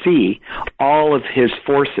can't see all of his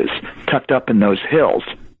forces tucked up in those hills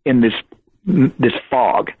in this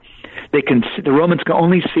fog. The Romans can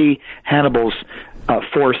only see Hannibal's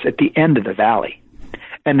force at the end of the valley.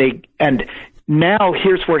 And now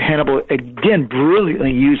here's where Hannibal again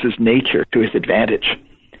brilliantly uses nature to his advantage.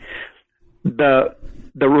 The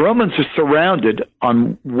Romans are surrounded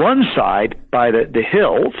on one side by the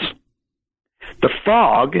hills. The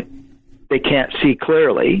fog, they can't see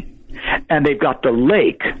clearly, and they've got the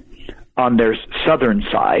lake on their southern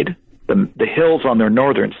side, the hills on their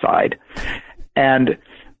northern side, and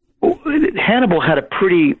Hannibal had a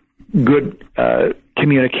pretty good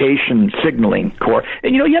communication signaling corps.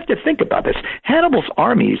 And, you have to think about this. Hannibal's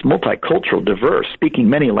army is multicultural, diverse, speaking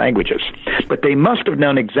many languages, but they must have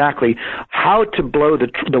known exactly how to blow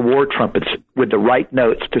the war trumpets with the right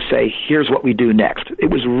notes to say, here's what we do next. It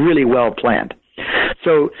was really well planned.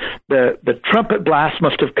 So the trumpet blast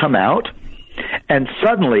must have come out, and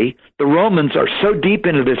suddenly the Romans are so deep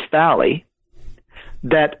into this valley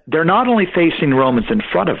that they're not only facing Romans in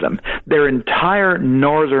front of them, their entire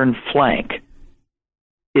northern flank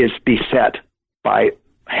is beset by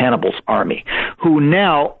Hannibal's army, who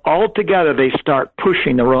now, all together, they start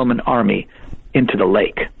pushing the Roman army into the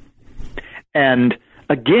lake. And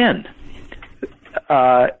again,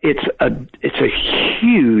 it's a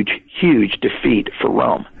huge, huge defeat for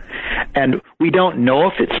Rome. And we don't know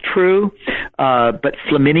if it's true, but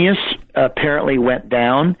Flaminius apparently went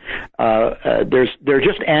down. There are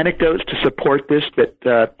just anecdotes to support this, that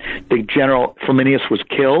the general Flaminius was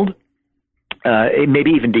killed,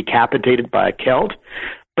 maybe even decapitated by a Celt.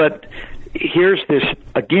 But here's this,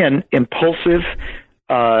 again, impulsive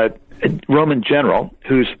Roman general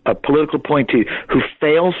who's a political appointee, who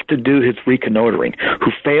fails to do his reconnoitering,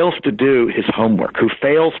 who fails to do his homework, who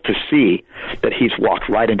fails to see that he's walked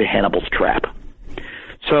right into Hannibal's trap.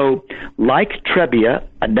 So, like Trebia,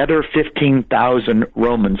 another 15,000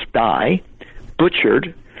 Romans die,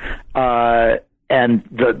 butchered, and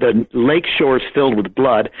the lake shores filled with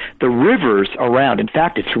blood. The rivers around, in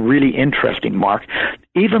fact, it's really interesting, Mark.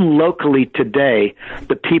 Even locally today,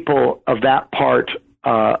 the people of that part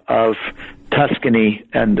of Tuscany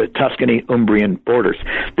and the Tuscany-Umbrian borders,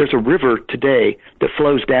 there's a river today that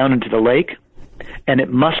flows down into the lake, and it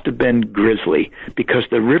must have been grisly, because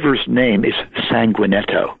the river's name is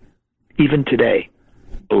Sanguinetto. Even today,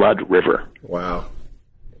 Blood River. Wow.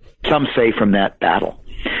 Some say from that battle.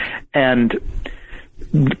 And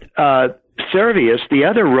Servius, the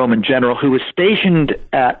other Roman general who was stationed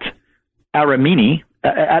at Rimini,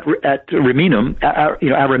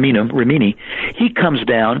 Rimini, he comes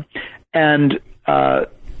down, and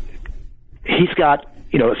he's got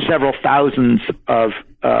several thousands of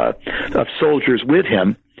soldiers with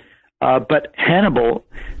him. But Hannibal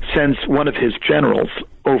sends one of his generals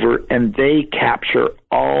over, and they capture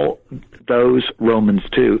all those Romans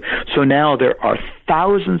too. So now there are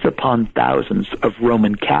thousands upon thousands of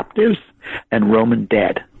Roman captives and Roman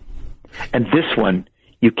dead. And this one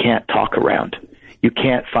you can't talk around. You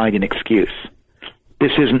can't find an excuse.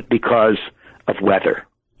 This isn't because of weather.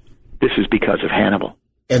 This is because of Hannibal.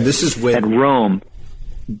 And this is when Rome.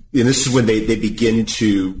 And this is when they begin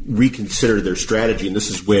to reconsider their strategy. And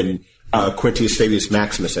this is when Quintius Fabius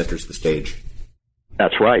Maximus enters the stage.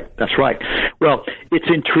 That's right. Well, it's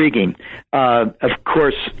intriguing. Of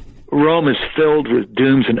course, Rome is filled with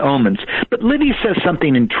dooms and omens. But Livy says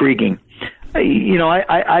something intriguing.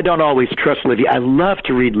 I don't always trust Livy. I love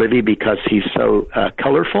to read Livy because he's so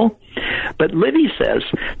colorful. But Livy says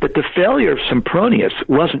that the failure of Sempronius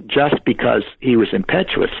wasn't just because he was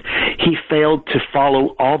impetuous. He failed to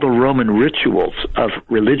follow all the Roman rituals of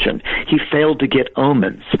religion. He failed to get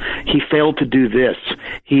omens. He failed to do this.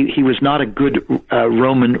 He was not a good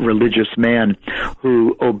Roman religious man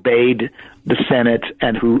who obeyed the Senate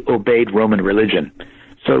and who obeyed Roman religion.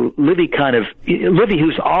 So Livy,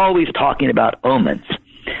 who's always talking about omens,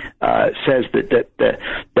 says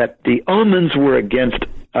that the omens were against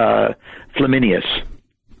Flaminius,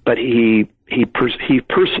 but he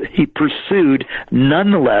pursued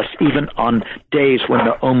nonetheless, even on days when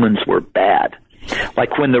the omens were bad,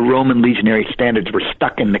 like when the Roman legionary standards were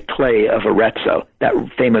stuck in the clay of Arezzo, that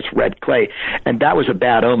famous red clay, and that was a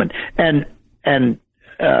bad omen. And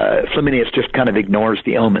Flaminius just kind of ignores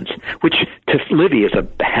the omens, which to Livy is a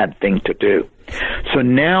bad thing to do. So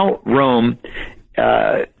now Rome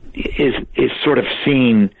is sort of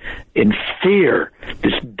seen in fear,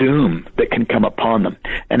 this doom that can come upon them.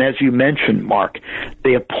 And as you mentioned, Mark,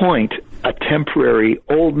 they appoint a temporary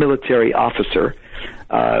old military officer,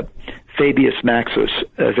 Fabius Maximus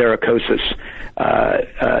Veracosus.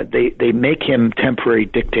 They make him temporary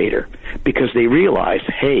dictator because they realize,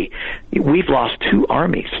 hey, we've lost two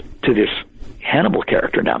armies to this Hannibal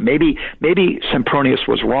character now. Maybe Sempronius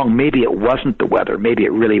was wrong. Maybe it wasn't the weather. Maybe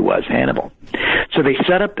it really was Hannibal. So they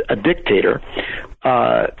set up a dictator,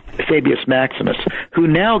 Fabius Maximus, who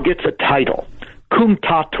now gets a title,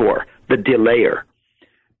 Cunctator, the delayer,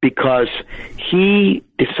 because he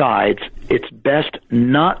decides it's best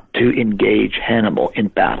not to engage Hannibal in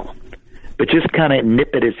battle, but just kind of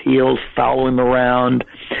nip at his heels, follow him around,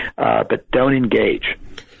 but don't engage.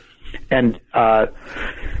 And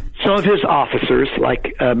some of his officers,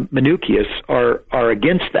 like Minucius, are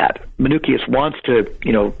against that. Minucius wants to,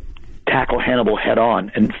 tackle Hannibal head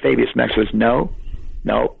on, and Fabius Maximus says,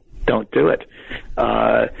 no, don't do it.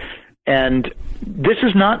 And this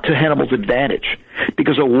is not to Hannibal's advantage,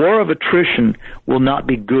 because a war of attrition will not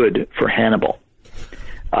be good for Hannibal.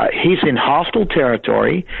 He's in hostile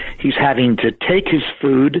territory. He's having to take his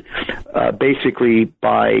food basically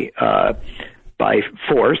by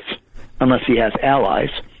force, unless he has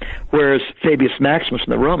allies. Whereas Fabius Maximus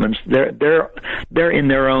and the Romans, they're in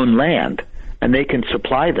their own land, and they can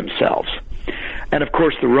supply themselves. And of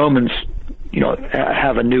course, the Romans,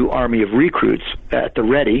 have a new army of recruits at the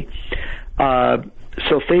ready.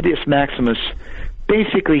 So Fabius Maximus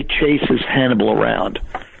basically chases Hannibal around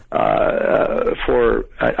for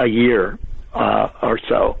a year or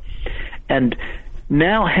so. And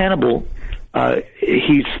now Hannibal,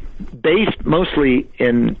 he's based mostly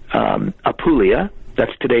in Apulia.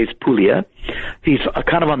 That's today's Puglia. He's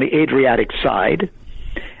kind of on the Adriatic side.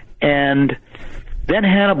 And then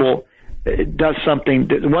Hannibal does something,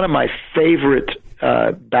 one of my favorite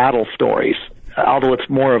battle stories, although it's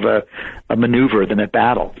more of a maneuver than a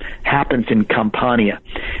battle, happens in Campania.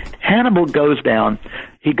 Hannibal goes down,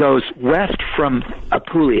 he goes west from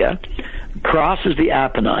Apulia, crosses the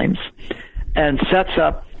Apennines, and sets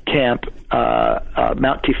up camp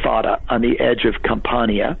Mount Tifata on the edge of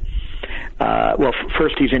Campania.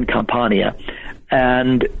 First he's in Campania,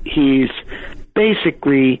 and he's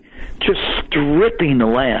basically just stripping the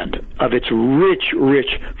land of its rich,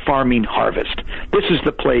 rich farming harvest. This is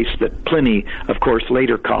the place that Pliny, of course,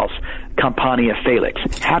 later calls Campania Felix,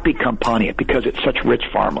 happy Campania, because it's such rich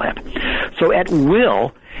farmland. So at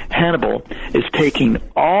will, Hannibal is taking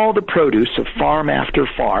all the produce of farm after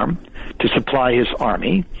farm to supply his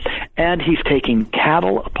army, and he's taking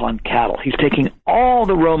cattle upon cattle. He's taking all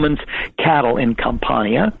the Romans' cattle in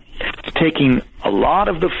Campania, taking a lot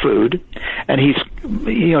of the food, and he's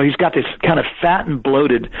got this kind of fat and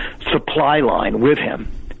bloated supply line with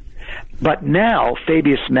him. But now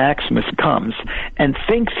Fabius Maximus comes and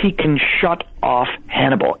thinks he can shut off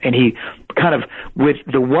Hannibal, and he kind of, with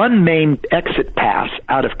the one main exit pass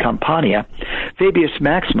out of Campania, Fabius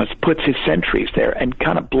Maximus puts his sentries there and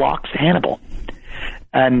kind of blocks Hannibal.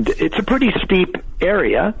 And it's a pretty steep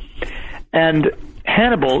area, and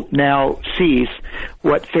Hannibal now sees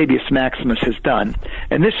what Fabius Maximus has done,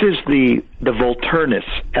 and this is the Volturnus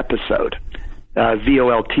episode,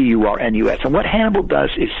 Volturnus. And what Hannibal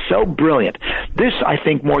does is so brilliant. This, I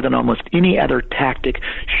think, more than almost any other tactic,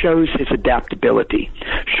 shows his adaptability,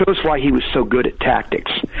 shows why he was so good at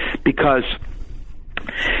tactics, because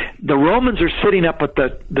the Romans are sitting up at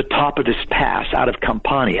the top of this pass out of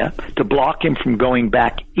Campania to block him from going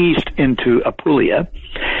back east into Apulia,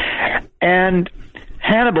 and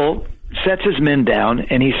Hannibal sets his men down,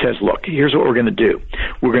 and he says, look, here's what we're going to do.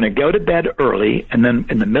 We're going to go to bed early, and then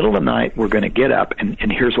in the middle of the night, we're going to get up,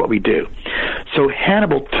 and here's what we do. So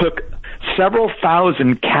Hannibal took several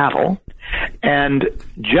thousand cattle, and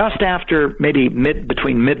just after maybe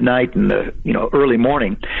between midnight and the early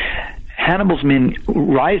morning, Hannibal's men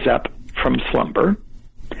rise up from slumber,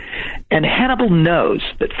 and Hannibal knows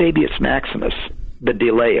that Fabius Maximus, the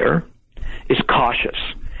delayer, is cautious.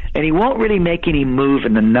 And he won't really make any move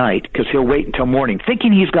in the night because he'll wait until morning,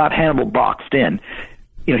 thinking he's got Hannibal boxed in.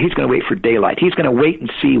 He's going to wait for daylight. He's going to wait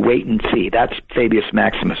and see. That's Fabius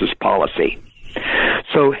Maximus's policy.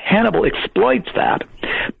 So Hannibal exploits that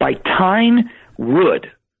by tying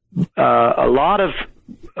wood, a lot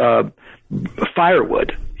of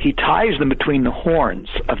firewood. He ties them between the horns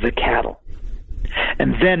of the cattle.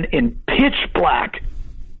 And then in pitch black,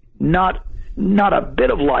 not a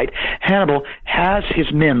bit of light, Hannibal has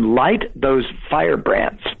his men light those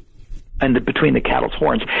firebrands between the cattle's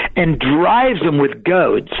horns and drives them with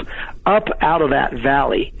goads up out of that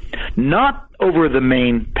valley, not over the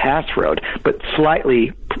main pass road, but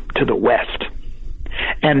slightly to the west.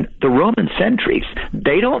 And the Roman sentries,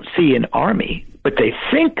 they don't see an army, but they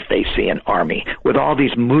think they see an army with all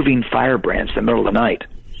these moving firebrands in the middle of the night.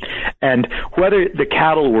 And whether the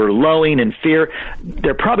cattle were lowing in fear,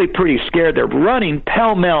 they're probably pretty scared. They're running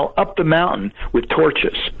pell-mell up the mountain with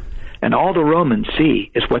torches. And all the Romans see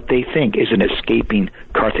is what they think is an escaping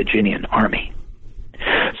Carthaginian army.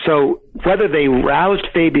 So whether they roused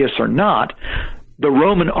Fabius or not, the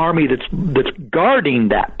Roman army that's guarding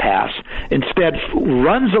that pass instead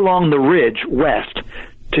runs along the ridge west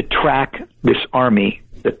to track this army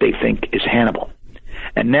that they think is Hannibal.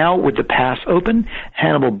 And now, with the pass open,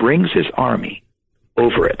 Hannibal brings his army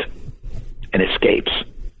over it and escapes.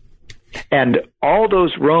 And all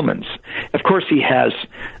those Romans, of course, he has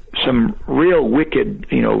some real wicked,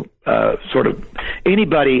 sort of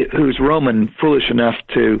anybody who's Roman foolish enough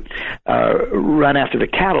to run after the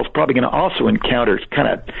cattle is probably going to also encounter kind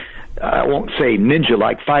of, I won't say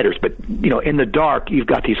ninja-like fighters, but, in the dark, you've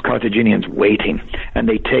got these Carthaginians waiting, and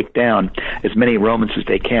they take down as many Romans as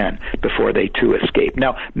they can before they, too, escape.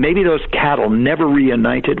 Now, maybe those cattle never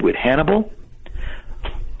reunited with Hannibal,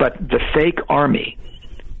 but the fake army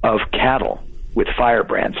of cattle with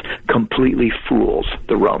firebrands completely fools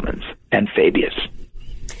the Romans and Fabius.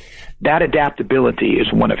 That adaptability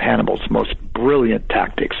is one of Hannibal's most brilliant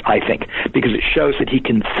tactics, I think, because it shows that he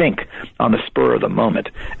can think on the spur of the moment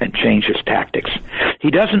and change his tactics. He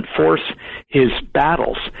doesn't force his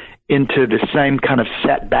battles into the same kind of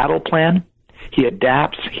set battle plan. He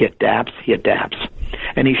adapts.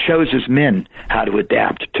 And he shows his men how to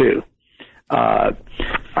adapt, too.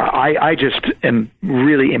 I just am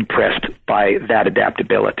really impressed by that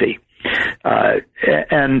adaptability.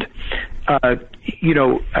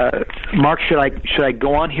 Mark, should I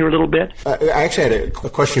go on here a little bit? I actually had a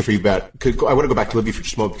question for you about. I want to go back to Livy for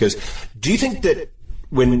just a moment, because do you think that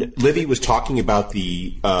when Livy was talking about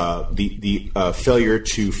the failure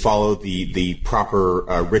to follow the proper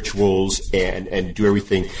rituals and do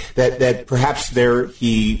everything, that perhaps there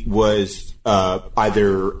he was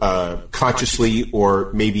either consciously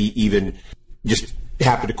or maybe even just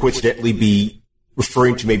happened to coincidentally be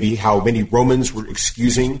referring to maybe how many Romans were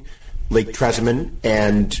excusing Lake Trasimene,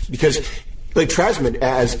 and because Lake Trasimene,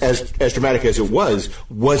 as dramatic as it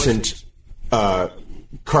wasn't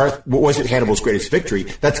Hannibal's greatest victory.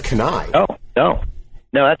 That's Cannae. No,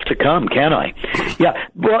 that's to come. Cannae. Yeah.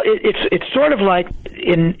 Well, it's sort of like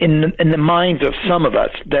in the minds of some of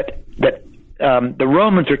us that the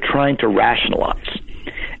Romans are trying to rationalize,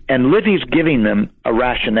 and Livy's giving them a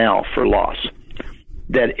rationale for loss,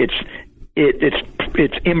 that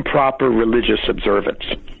it's improper religious observance.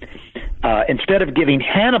 Instead of giving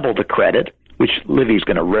Hannibal the credit, which Livy's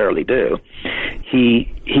going to rarely do,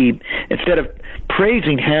 he instead of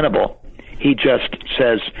praising Hannibal, he just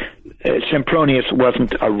says Sempronius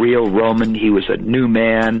wasn't a real Roman. He was a new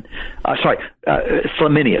man.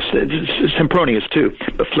 Flaminius. Sempronius too,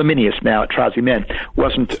 but Flaminius now at Trasimene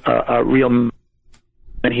wasn't a real man.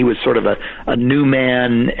 And he was sort of a new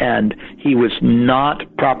man, and he was not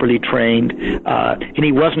properly trained, and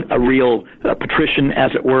he wasn't a real patrician,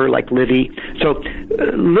 as it were, like Livy. So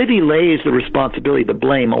Livy lays the responsibility, the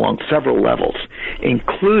blame, along several levels,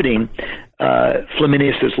 including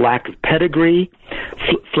Flaminius's lack of pedigree,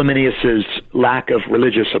 Flaminius's lack of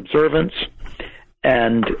religious observance,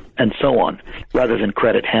 and so on, rather than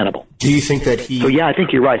credit Hannibal. Do you think that he? So yeah, I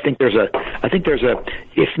think you're right. I think there's a,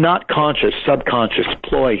 if not conscious, subconscious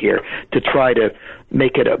ploy here to try to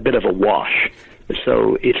make it a bit of a wash.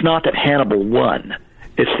 So it's not that Hannibal won;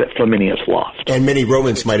 it's that Flaminius lost. And many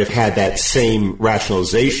Romans might have had that same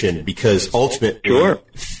rationalization, because ultimately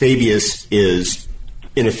Fabius is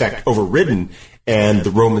in effect overridden, and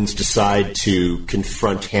the Romans decide to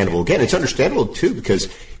confront Hannibal again. It's understandable too, because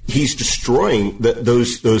he's destroying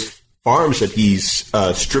those farms that he's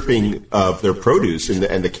stripping of their produce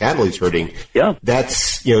and the cattle he's herding. Yeah,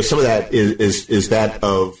 that's some of that is that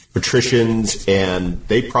of patricians, and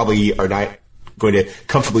they probably are not going to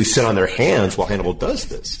comfortably sit on their hands while Hannibal does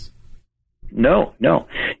this. No,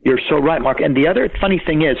 you're so right, Mark. And the other funny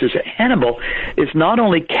thing is that Hannibal is not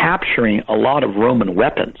only capturing a lot of Roman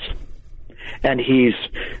weapons, and he's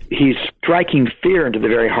striking fear into the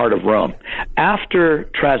very heart of Rome. After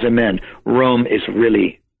Trasimene, Rome is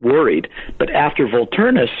really worried. But after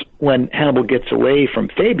Volturnus, when Hannibal gets away from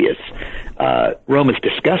Fabius, Rome is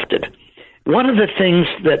disgusted. One of the things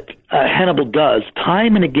that Hannibal does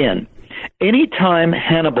time and again, anytime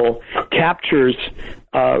Hannibal captures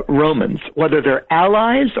Romans, whether they're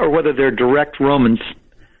allies or whether they're direct Romans,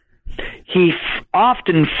 he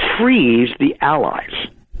often frees the allies.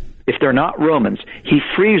 If they're not Romans, he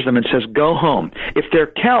frees them and says, go home. If they're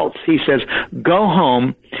Celts, he says, go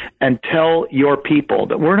home and tell your people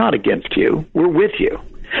that we're not against you, we're with you.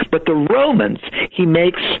 But the Romans, he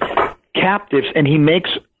makes captives, and he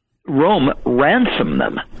makes Rome ransom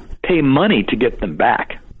them, pay money to get them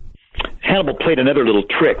back. Hannibal played another little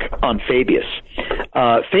trick on Fabius.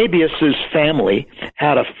 Fabius's family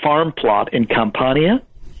had a farm plot in Campania,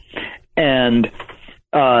 and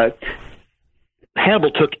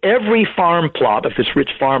Hannibal took every farm plot of this rich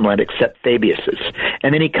farmland except Fabius's,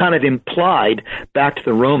 and then he kind of implied back to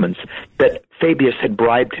the Romans that Fabius had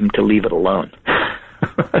bribed him to leave it alone,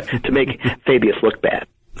 to make Fabius look bad,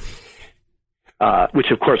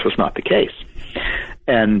 which of course was not the case.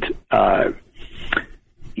 And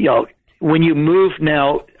when you move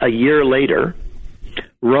now a year later,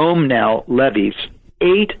 Rome now levies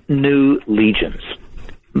 8 new legions,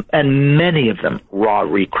 and many of them raw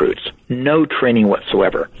recruits, no training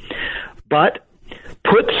whatsoever, but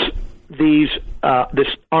puts this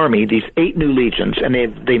army, these 8 new legions, and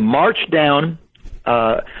they march down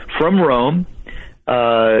from Rome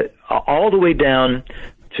all the way down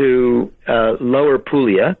to Lower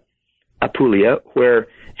Apulia, where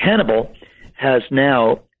Hannibal has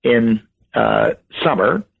now in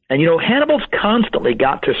summer, and Hannibal's constantly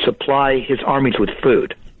got to supply his armies with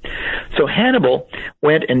food. So Hannibal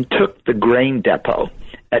went and took the grain depot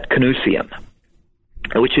at Canusium,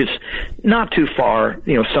 which is not too far,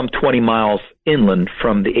 some 20 miles inland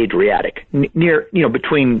from the Adriatic, near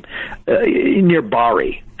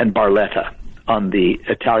Bari and Barletta on the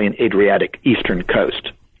Italian Adriatic eastern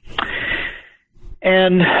coast.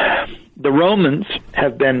 And the Romans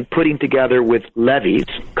have been putting together with levies,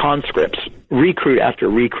 conscripts, recruit after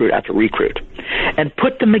recruit after recruit. and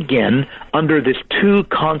put them again under this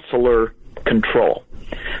two-consular control.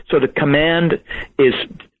 So the command is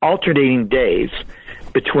alternating days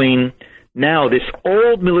between now this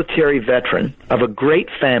old military veteran of a great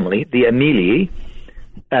family, the Aemilii,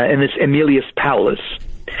 and this Aemilius Paulus,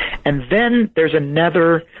 and then there's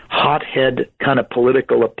another hothead kind of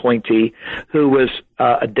political appointee who was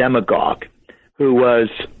a demagogue, who was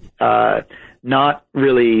not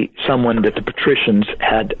really someone that the patricians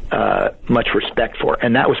had much respect for,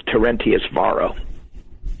 and that was Terentius Varro.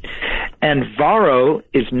 And Varro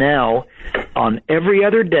is now, on every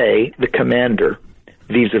other day, the commander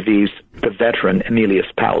vis-a-vis the veteran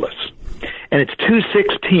Aemilius Paulus. And it's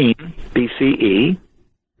 216 BCE,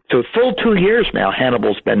 so full 2 years now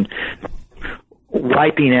Hannibal's been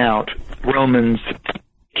wiping out Romans,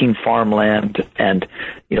 taking farmland, and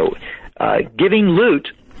giving loot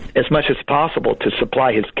as much as possible to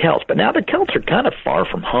supply his Celts. But now the Celts are kind of far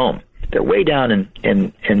from home. They're way down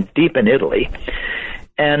in deep in Italy.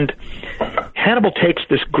 And Hannibal takes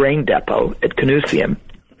this grain depot at Canusium,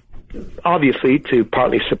 obviously to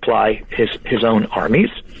partly supply his own armies,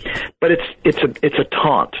 but it's a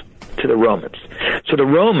taunt to the Romans. So the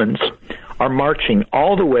Romans are marching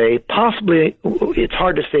all the way, possibly, it's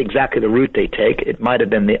hard to say exactly the route they take. It might have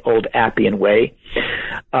been the old Appian Way.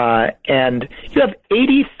 And you have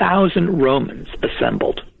 80,000 Romans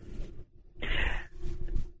assembled.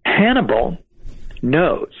 Hannibal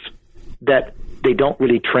knows that they don't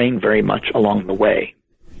really train very much along the way.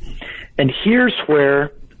 And here's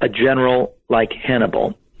where a general like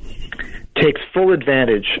Hannibal takes full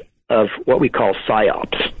advantage of what we call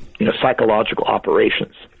psyops, psychological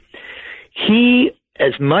operations. He,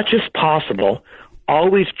 as much as possible,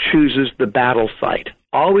 always chooses the battle site,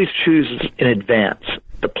 always chooses in advance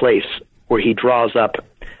the place where he draws up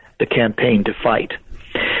the campaign to fight.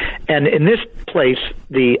 And in this place,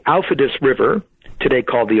 the Aufidus River, today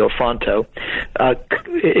called the Ofonto,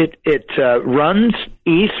 it runs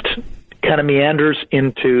east, kind of meanders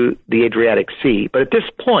into the Adriatic Sea. But at this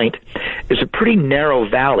point is a pretty narrow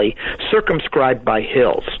valley circumscribed by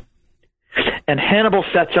hills. And Hannibal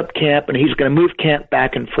sets up camp, and he's going to move camp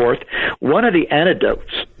back and forth. One of the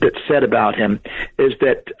anecdotes that's said about him is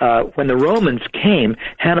that when the Romans came,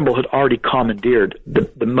 Hannibal had already commandeered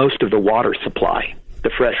the most of the water supply,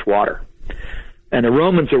 the fresh water. And the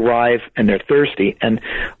Romans arrive, and they're thirsty, and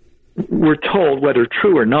we're told, whether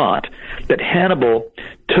true or not, that Hannibal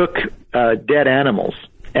took dead animals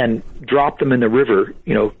and dropped them in the river,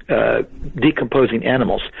 decomposing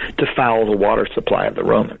animals, to foul the water supply of the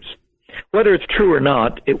Romans. Whether it's true or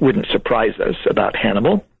not, it wouldn't surprise us about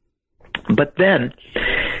Hannibal. But then,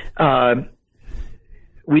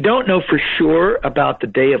 we don't know for sure about the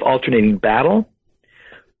day of alternating battle,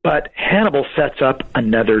 but Hannibal sets up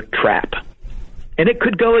another trap. And it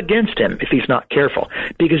could go against him if he's not careful,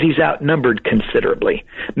 because he's outnumbered considerably.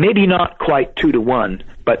 Maybe not quite 2-1,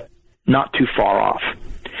 but not too far off.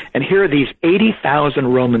 And here are these 80,000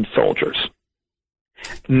 Roman soldiers,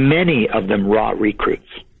 many of them raw recruits.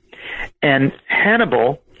 And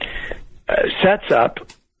Hannibal sets up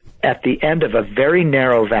at the end of a very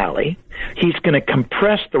narrow valley. He's going to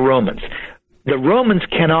compress the Romans. The Romans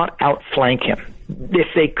cannot outflank him. If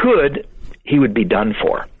they could, he would be done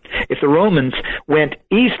for. If the Romans went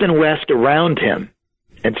east and west around him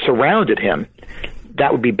and surrounded him,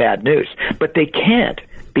 that would be bad news. But they can't,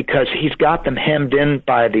 because he's got them hemmed in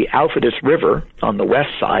by the Aufidus River on the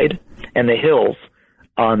west side and the hills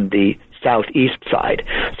on the southeast side.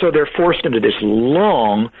 So they're forced into this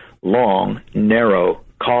long, narrow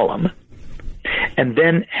column. And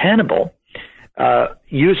then Hannibal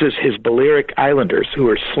uses his Balearic Islanders, who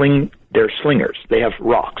are they're slingers. They have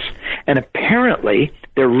rocks. And apparently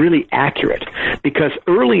they're really accurate, because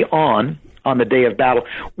early on the day of battle,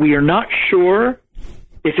 we are not sure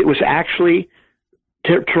if it was actually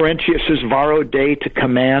Terentius's Varro day to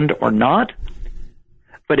command or not.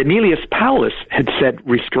 But Aemilius Paulus had said,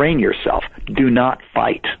 restrain yourself. Do not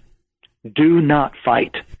fight. Do not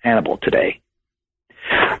fight Hannibal today.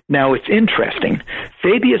 Now, it's interesting.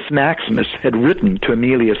 Fabius Maximus had written to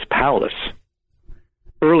Aemilius Paulus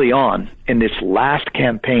early on in this last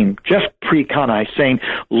campaign, just pre-Cannae, saying,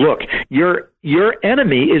 look, your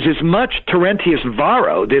enemy is as much Terentius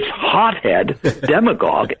Varro, this hothead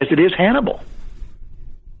demagogue, as it is Hannibal.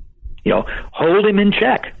 Hold him in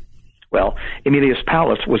check. Well, Aemilius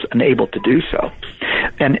Paulus was unable to do so.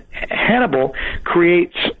 And Hannibal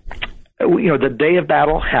creates, the day of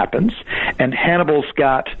battle happens, and Hannibal's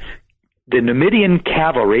got the Numidian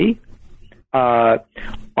cavalry on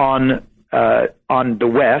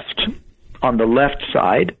the west, on the left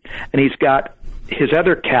side, and he's got his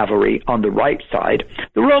other cavalry on the right side.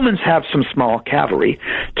 The Romans have some small cavalry.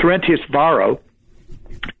 Terentius Varro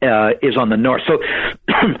is on the north. So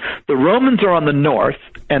the Romans are on the north,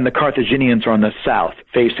 and the Carthaginians are on the south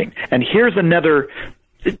facing. And here's another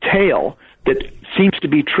tale that seems to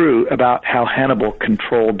be true about how Hannibal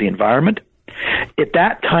controlled the environment. At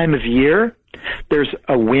that time of year, there's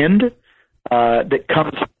a wind that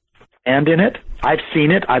comes and in it. I've seen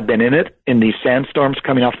it. I've been in it in these sandstorms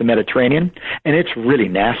coming off the Mediterranean, and it's really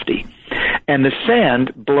nasty. And the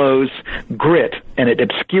sand blows grit, and it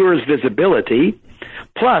obscures visibility.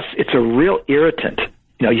 Plus, it's a real irritant.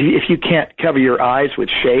 If you can't cover your eyes with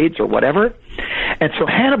shades or whatever. And so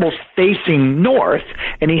Hannibal's facing north,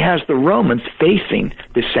 and he has the Romans facing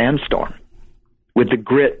the sandstorm with the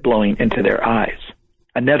grit blowing into their eyes.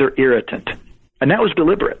 Another irritant. And that was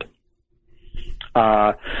deliberate.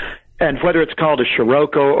 And whether it's called a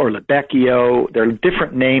Scirocco or Libecchio, there are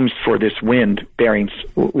different names for this wind bearing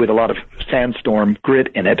with a lot of sandstorm grit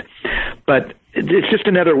in it. But it's just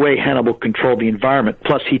another way Hannibal controlled the environment.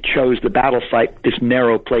 Plus, he chose the battle site, this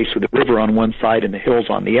narrow place with a river on one side and the hills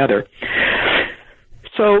on the other.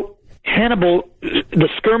 So Hannibal, the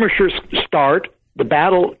skirmishers start, the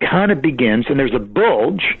battle kind of begins, and there's a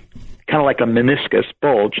bulge, kind of like a meniscus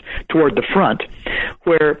bulge, toward the front,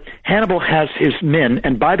 where Hannibal has his men.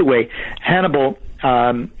 And by the way, Hannibal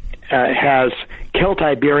has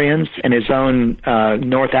Celtiberians and his own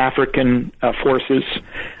North African forces.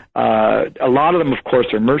 A lot of them, of course,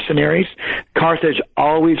 are mercenaries. Carthage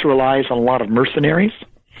always relies on a lot of mercenaries.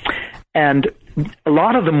 And a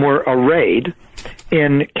lot of them were arrayed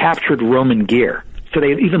in captured Roman gear. So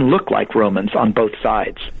they even look like Romans on both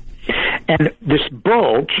sides. And this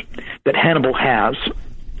bulge that Hannibal has,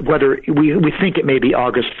 whether we think it may be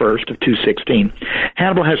August 1st of 216,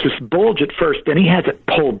 Hannibal has this bulge at first, then he has it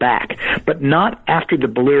pulled back, but not after the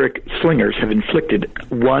Balearic slingers have inflicted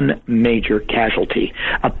one major casualty.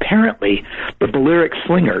 Apparently, the Balearic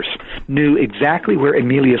slingers knew exactly where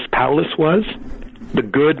Aemilius Paulus was, the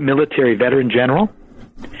good military veteran general,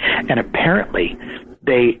 and apparently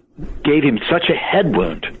they gave him such a head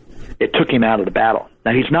wound, it took him out of the battle.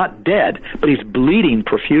 Now, he's not dead, but he's bleeding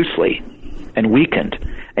profusely and weakened,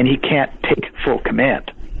 and he can't take full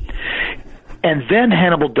command. And then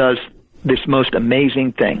Hannibal does this most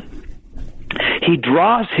amazing thing. He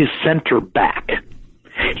draws his center back.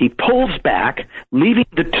 He pulls back, leaving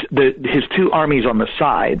his two armies on the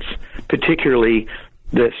sides, particularly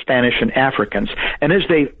the Spanish and Africans. And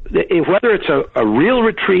whether it's a real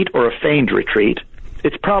retreat or a feigned retreat,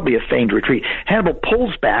 it's probably a feigned retreat. Hannibal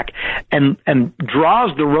pulls back and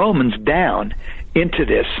draws the Romans down into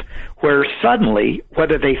this, where suddenly,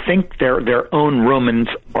 whether they think they're their own Romans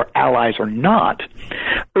or allies or not,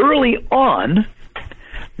 early on,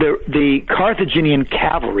 the Carthaginian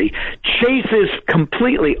cavalry chases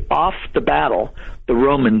completely off the battle the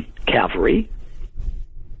Roman cavalry.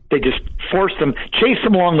 They just force them, chase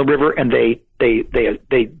them along the river, and they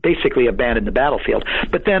basically abandon the battlefield.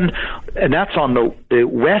 But then, and that's on the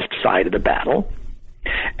west side of the battle.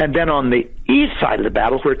 And then on the east side of the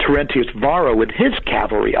battle, where Terentius Varro with his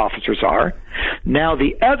cavalry officers are, now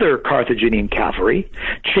the other Carthaginian cavalry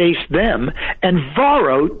chase them, and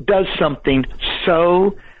Varro does something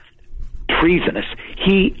so treasonous.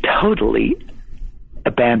 He totally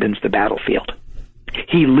abandons the battlefield.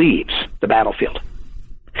 He leaves the battlefield.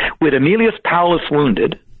 With Aemilius Paulus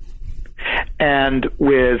wounded, and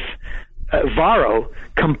with Varro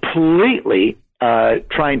completely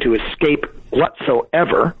trying to escape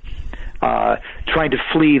whatsoever, trying to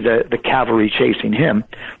flee the cavalry chasing him,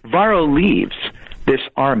 Varro leaves this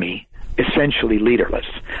army essentially leaderless.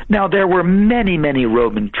 Now, there were many, many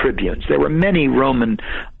Roman tribunes. There were many Roman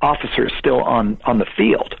officers still on the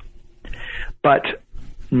field. But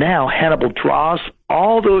now Hannibal draws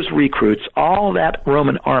all those recruits, all that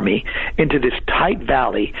Roman army, into this tight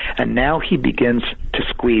valley, and now he begins to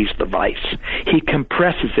squeeze the vice. He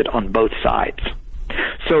compresses it on both sides.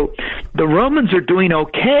 So the Romans are doing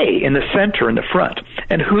okay in the center and the front.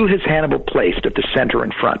 And who has Hannibal placed at the center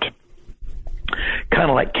and front? Kind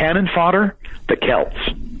of like cannon fodder, the Celts.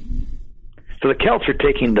 So the Celts are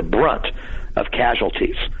taking the brunt of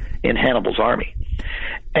casualties in Hannibal's army.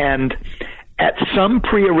 And at some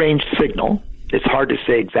prearranged signal, it's hard to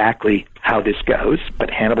say exactly how this goes, but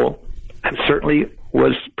Hannibal certainly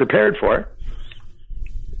was prepared for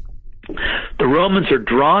it. The Romans are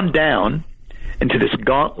drawn down into this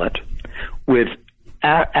gauntlet with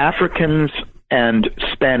Africans and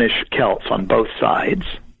Spanish Celts on both sides.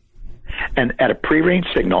 And at a prearranged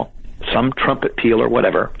signal, some trumpet peal or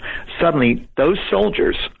whatever, suddenly those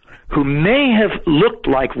soldiers who may have looked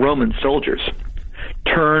like Roman soldiers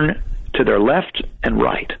turn to their left and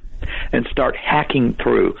right and start hacking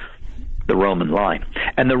through the Roman line.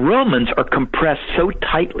 And the Romans are compressed so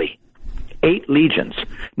tightly, 8 legions.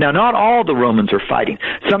 Now, not all the Romans are fighting.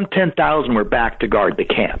 Some 10,000 were back to guard the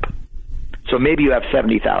camp. So maybe you have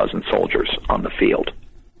 70,000 soldiers on the field.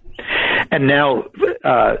 And now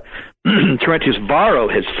Terentius Varro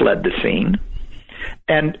has fled the scene,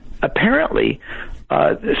 and apparently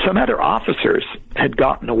some other officers had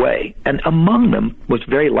gotten away, and among them was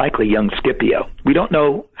very likely young Scipio. We don't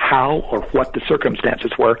know how or what the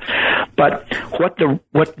circumstances were, but what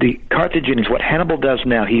the Carthaginians, what Hannibal does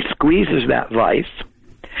now, he squeezes that vice,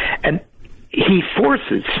 and he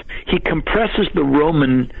compresses the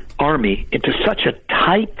Roman army into such a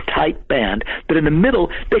tight band that in the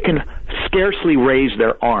middle they can scarcely raise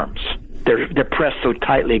their arms. They're pressed so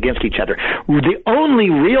tightly against each other. The only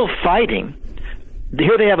real fighting,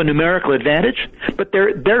 here they have a numerical advantage, but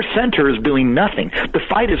their center is doing nothing. The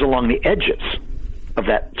fight is along the edges of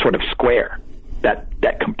that sort of square,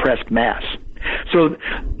 that compressed mass. So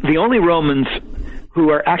the only Romans who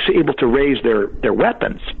are actually able to raise their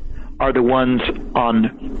weapons are the ones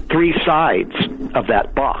on 3 sides of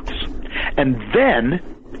that box. And then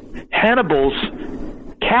Hannibal's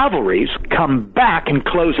cavalries come back and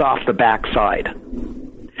close off the backside.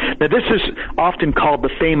 Now, this is often called the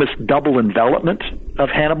famous double envelopment of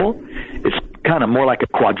Hannibal. It's kind of more like a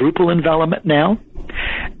quadruple envelopment now.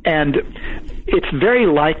 And it's very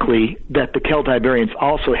likely that the Celtiberians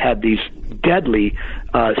also had these deadly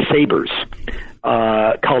sabers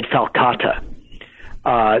called falcata.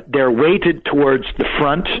 They're weighted towards the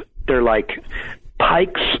front. They're like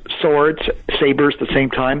pikes, swords, sabers at the same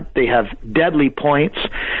time. They have deadly points.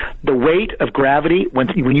 The weight of gravity,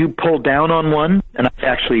 when you pull down on one, and I've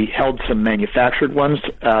actually held some manufactured ones,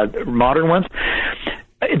 modern ones,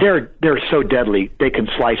 they're so deadly they can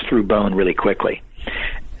slice through bone really quickly.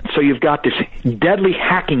 So you've got this deadly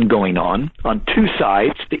hacking going on 2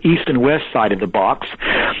 sides, the east and west side of the box.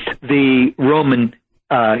 The Romans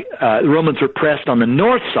are pressed on the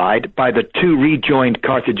north side by the 2 rejoined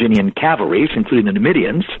Carthaginian cavalries, including the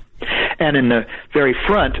Numidians. And in the very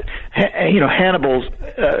front, Hannibal's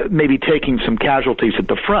maybe taking some casualties at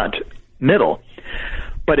the front, middle.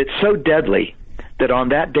 But it's so deadly that on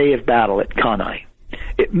that day of battle at Cannae,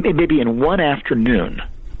 maybe in one afternoon,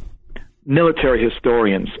 military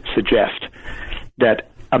historians suggest that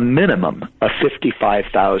a minimum of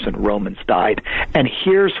 55,000 Romans died. And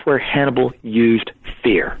here's where Hannibal used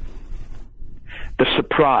fear. The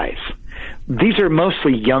surprise. These are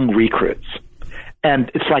mostly young recruits,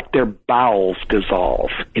 and it's like their bowels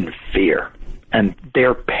dissolve in fear, and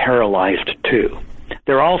they're paralyzed too.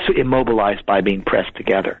 They're also immobilized by being pressed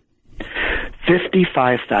together.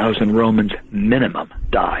 55,000 Romans minimum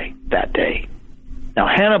die that day. Now,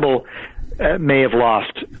 Hannibal may have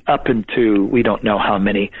lost up into, we don't know how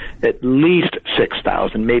many, at least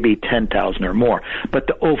 6,000, maybe 10,000 or more. But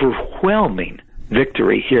the overwhelming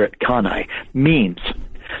victory here at Cannae means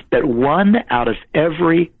that 1 out of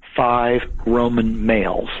every 5 Roman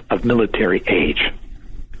males of military age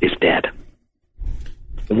is dead.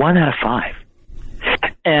 1 out of 5.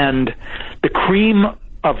 And the cream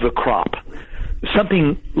of the crop,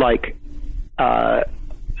 something like all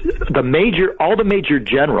the major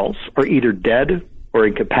generals are either dead or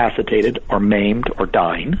incapacitated or maimed or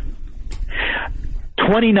dying.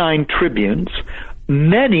 29 tribunes,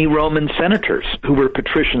 many Roman senators who were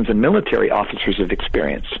patricians and military officers of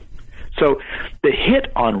experience. So the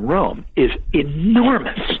hit on Rome is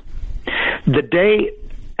enormous. The day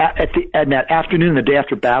in that afternoon, the day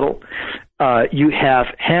after battle, you have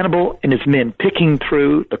Hannibal and his men picking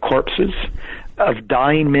through the corpses of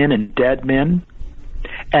dying men and dead men.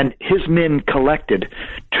 And his men collected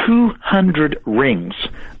 200 rings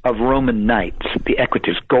of Roman knights, the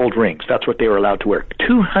equites, gold rings. That's what they were allowed to wear.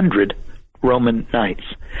 200 Roman knights.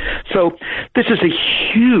 So this is a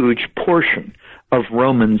huge portion of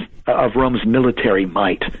Rome's military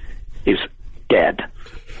might is dead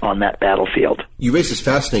on that battlefield. You raise this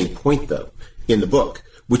fascinating point, though, in the book,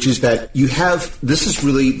 which is that this is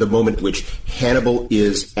really the moment in which Hannibal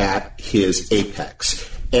is at his apex.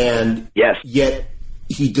 And yes. Yet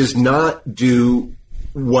he does not do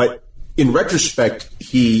what, in retrospect,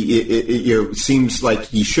 he seems like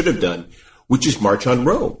he should have done, which is march on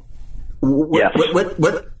Rome. Yes.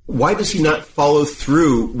 Why does he not follow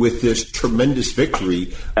through with this tremendous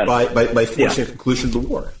victory by forcing a conclusion of the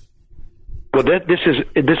war? Well, this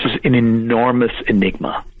is an enormous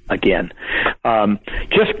enigma. Again,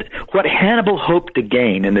 just what Hannibal hoped to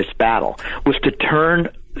gain in this battle was to turn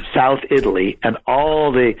South Italy and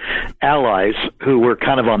all the allies who were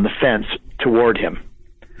kind of on the fence toward him,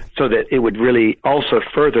 so that it would really also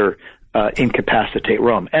further incapacitate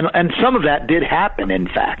Rome. And some of that did happen, in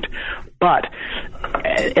fact. But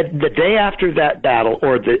the day after that battle,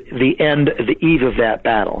 or the eve of that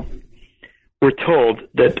battle, we're told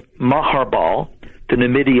that Maharbal, the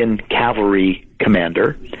Numidian cavalry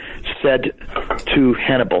commander, said to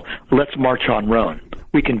Hannibal, let's march on Rome.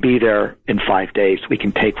 We can be there in 5 days. We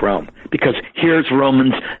can take Rome. Because here's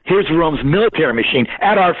Rome's military machine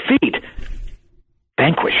at our feet,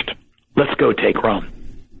 vanquished. Let's go take Rome.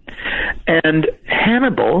 And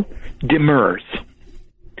Hannibal demurs.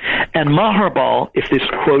 And Maharbal, if this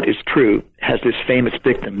quote is true, has this famous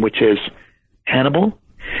dictum, which is, Hannibal,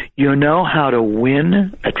 you know how to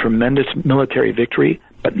win a tremendous military victory,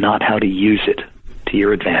 but not how to use it to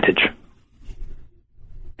your advantage.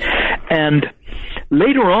 And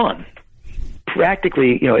later on,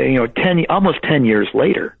 practically, almost 10 years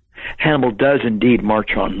later, Hannibal does indeed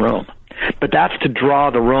march on Rome. But that's to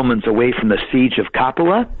draw the Romans away from the siege of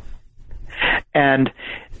Capua. And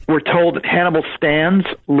we're told that Hannibal stands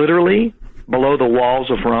literally below the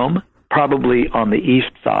walls of Rome, probably on the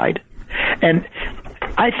east side. And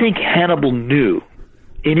I think Hannibal knew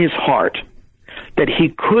in his heart that he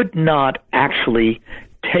could not actually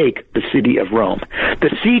take the city of Rome.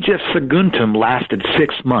 The siege of Saguntum lasted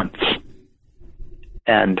 6 months,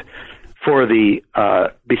 and for the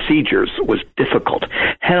besiegers was difficult.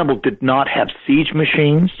 Hannibal did not have siege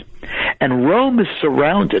machines, and Rome is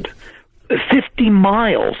surrounded 50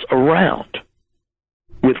 miles around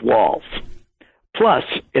with walls. Plus,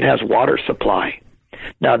 it has water supply.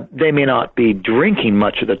 Now, they may not be drinking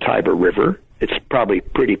much of the Tiber River. It's probably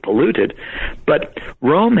pretty polluted. But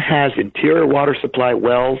Rome has interior water supply,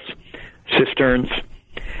 wells, cisterns.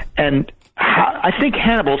 And I think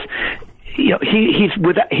Hannibal's, he's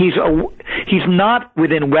not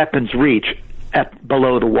within weapons reach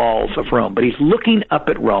below the walls of Rome, but he's looking up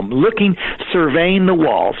at Rome, surveying the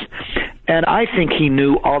walls. And I think he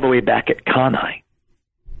knew all the way back at Cannae,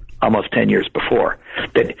 almost 10 years before,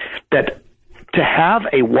 that to have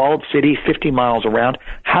a walled city 50 miles around,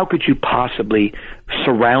 how could you possibly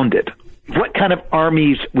surround it? What kind of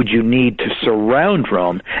armies would you need to surround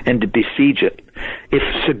Rome and to besiege it? If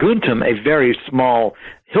Saguntum, a very small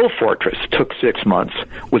hill fortress, took 6 months,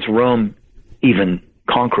 was Rome even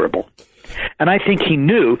conquerable? And I think he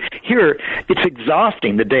knew, here, it's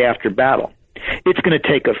exhausting the day after battle. It's going to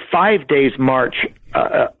take a 5 days march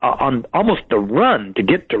on almost the run to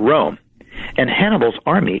get to Rome. And Hannibal's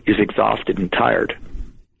army is exhausted and tired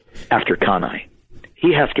after Cannae.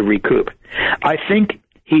 He has to recoup. I think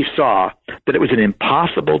he saw that it was an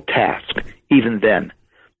impossible task even then.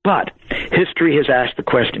 But history has asked the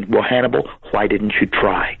question, well, Hannibal, why didn't you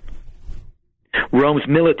try? Rome's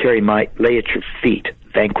military might lay at your feet,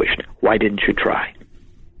 vanquished. Why didn't you try?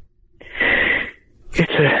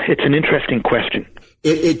 It's an interesting question.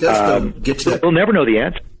 It does get to that. We'll never know the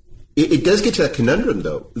answer. It does get to that conundrum,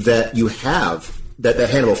 though, that you have, that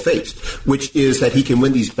Hannibal faced, which is that he can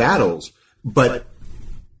win these battles, but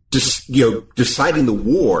deciding the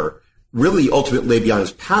war really ultimately lay beyond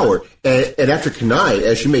his power. And after Cannae,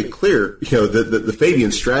 as you made clear, the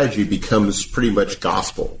Fabian strategy becomes pretty much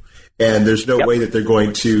gospel. And there's no way that they're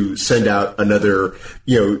going to send out another,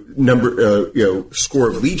 score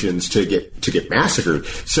of legions to get massacred.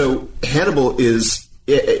 So Hannibal is,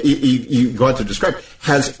 you go on to describe,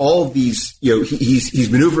 has all of these, he's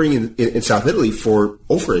maneuvering in South Italy for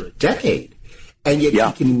over a decade, and yet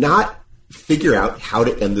he cannot figure out how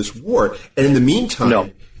to end this war. And in the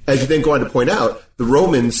meantime, as you then go on to point out, the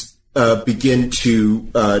Romans begin to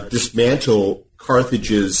dismantle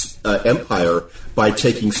Carthage's empire by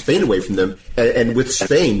taking Spain away from them, and with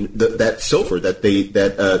Spain, that silver that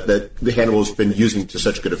the Hannibal has been using to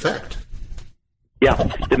such good effect. Yeah,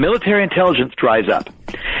 the military intelligence dries up,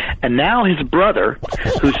 and now his brother,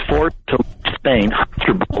 who's forced to leave Spain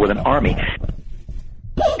with an army,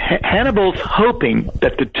 Hannibal's hoping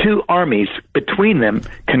that the two armies between them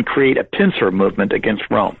can create a pincer movement against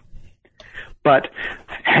Rome. But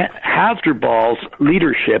Hasdrubal's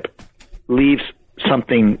leadership leaves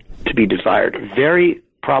something to be desired. Very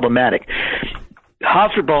problematic.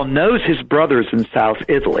 Hasdrubal knows his brother's in South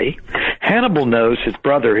Italy. Hannibal knows his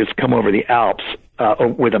brother has come over the Alps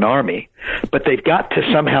with an army, but they've got to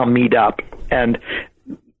somehow meet up. And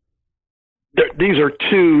these are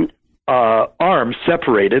two arms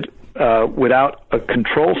separated without a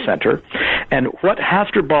control center. And what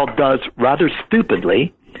Hasdrubal does rather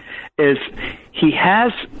stupidly is he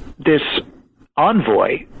has this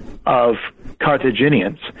envoy of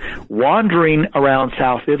Carthaginians wandering around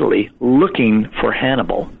South Italy looking for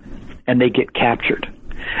Hannibal, and they get captured.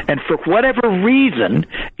 And for whatever reason,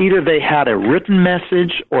 either they had a written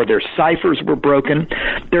message or their ciphers were broken.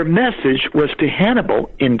 Their message was to Hannibal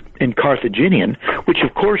in Carthaginian, which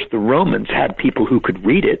of course the Romans had people who could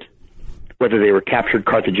read it, whether they were captured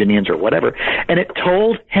Carthaginians or whatever. And it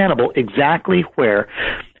told Hannibal exactly where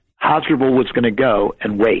Hasdrubal was going to go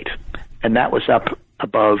and wait. And that was up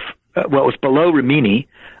above, it was below Rimini,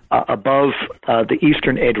 above the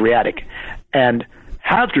eastern Adriatic. And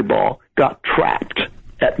Hasdrubal got trapped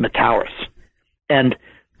at Metaurus. And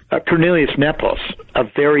Cornelius Nepos, a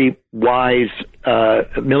very wise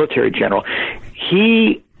military general,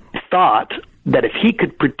 he thought that if he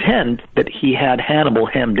could pretend that he had Hannibal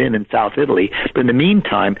hemmed in South Italy, but in the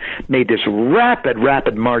meantime made this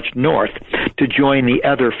rapid march north to join the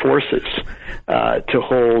other forces to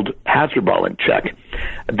hold Hasdrubal in check,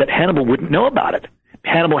 that Hannibal wouldn't know about it.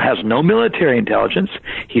 Hannibal has no military intelligence.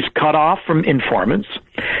 He's cut off from informants.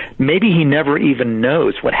 Maybe he never even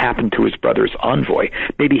knows what happened to his brother's envoy.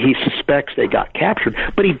 Maybe he suspects they got captured,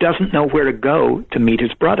 but he doesn't know where to go to meet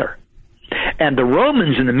his brother. And the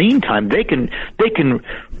Romans, in the meantime, they can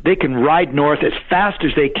ride north as fast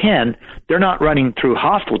as they can. They're not running through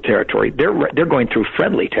hostile territory. They're going through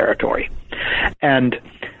friendly territory. And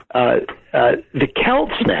the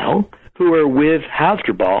Celts now, who are with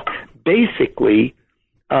Hasdrubal, basically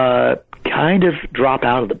kind of drop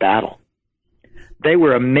out of the battle. They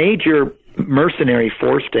were a major mercenary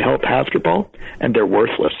force to help Hasdrubal, and they're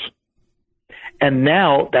worthless. And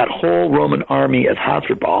now that whole Roman army of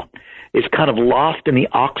Hasdrubal is kind of lost in the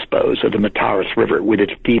oxbows of the Metaurus River with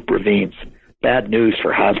its deep ravines. Bad news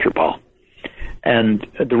for Hasdrubal. And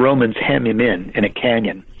the Romans hem him in a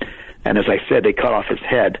canyon. And as I said, they cut off his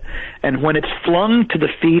head. And when it's flung to the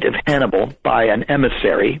feet of Hannibal by an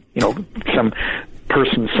emissary, some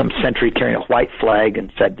person, some sentry carrying a white flag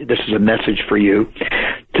and said, "This is a message for you,"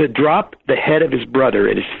 to drop the head of his brother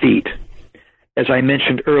at his feet. As I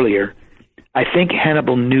mentioned earlier, I think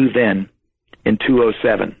Hannibal knew then, in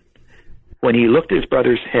 207, when he looked at his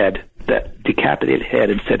brother's head, that decapitated head,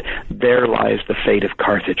 and said, "There lies the fate of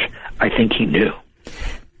Carthage." I think he knew.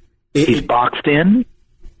 He's boxed in.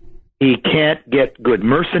 He can't get good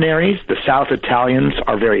mercenaries. The South Italians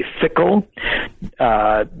are very fickle.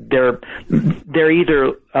 They're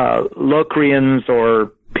either Locrians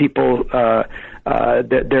or people.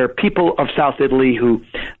 They're people of South Italy who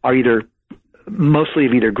are mostly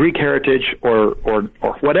of either Greek heritage or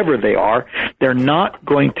whatever they are. They're not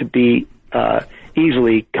going to be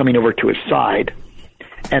easily coming over to his side.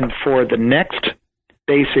 And for the next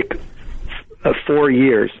basic 4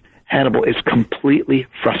 years, Hannibal is completely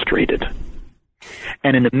frustrated.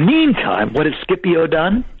 And in the meantime, what has Scipio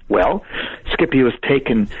done? Well, Scipio has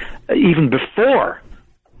taken, even before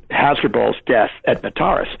Hasdrubal's death at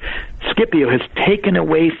Metaurus, Scipio has taken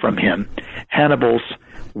away from him Hannibal's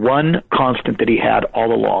one constant that he had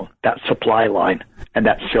all along, that supply line, and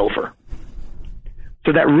that's silver.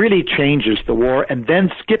 So that really changes the war. And then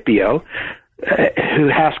Scipio, who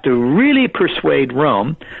has to really persuade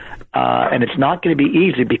Rome, and it's not going to be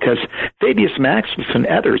easy because Fabius Maximus and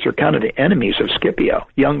others are kind of the enemies of Scipio,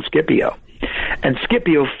 young Scipio. And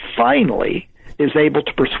Scipio finally is able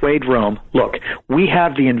to persuade Rome, look, we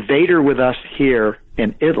have the invader with us here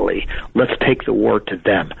in Italy. Let's take the war to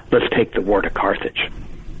them. Let's take the war to Carthage.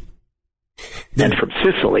 And from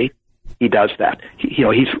Sicily, he does that.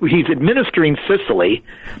 He's administering Sicily,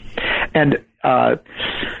 and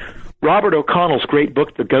Robert O'Connell's great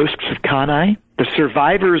book, The Ghosts of Cannae, the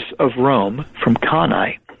survivors of Rome from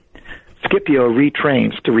Cannae, Scipio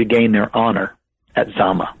retrains to regain their honor at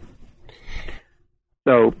Zama.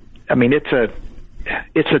 So, I mean, it's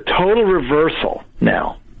a total reversal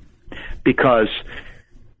now, because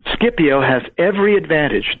Scipio has every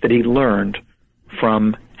advantage that he learned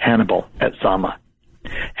from Hannibal at Zama.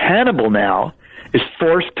 Hannibal now is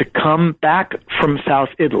forced to come back from South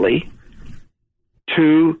Italy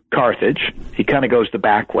to Carthage. He kind of goes the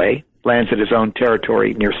back way, lands at his own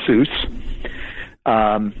territory near Sousse,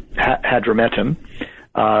 Hadrumetum,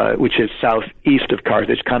 which is southeast of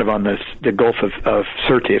Carthage, kind of on the Gulf of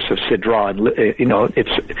Syrtis, of Sidra.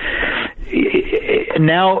 And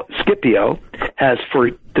now Scipio has, for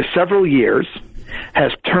the several years,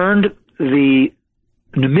 has turned the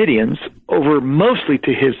Numidians over mostly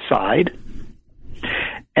to his side,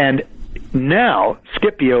 and now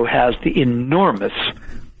Scipio has the enormous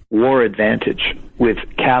war advantage with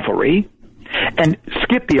cavalry, and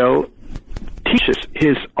Scipio teaches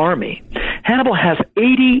his army. Hannibal has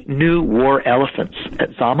 80 new war elephants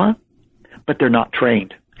at Zama, but they're not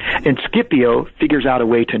trained. And Scipio figures out a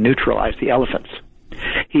way to neutralize the elephants.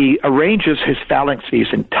 He arranges his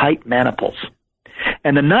phalanxes in tight maniples.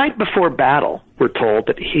 And the night before battle, we're told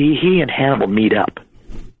that he and Hannibal meet up.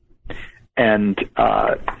 And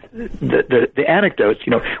the anecdotes,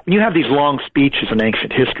 when you have these long speeches in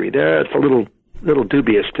ancient history, it's a little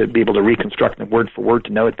dubious to be able to reconstruct them word for word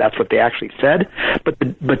to know if that's what they actually said. But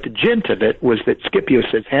the gist of it was that Scipio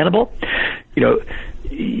says, Hannibal,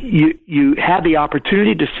 you had the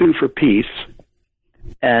opportunity to sue for peace,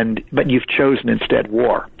 but you've chosen instead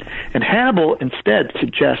war. And Hannibal instead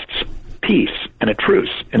suggests peace and a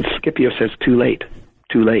truce, and Scipio says, too late.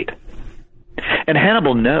 And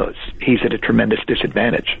Hannibal knows he's at a tremendous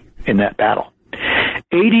disadvantage in that battle.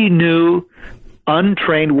 80 new,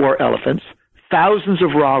 untrained war elephants, thousands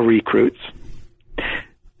of raw recruits.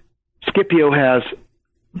 Scipio has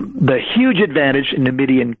the huge advantage in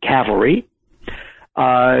Numidian cavalry.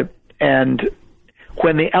 And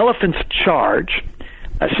when the elephants charge,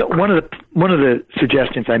 so one of the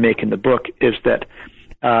suggestions I make in the book is that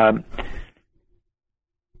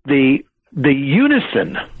the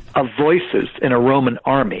unison of voices in a Roman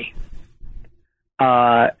army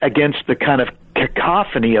against the kind of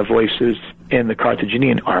cacophony of voices in the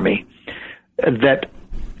Carthaginian army, that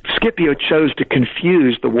Scipio chose to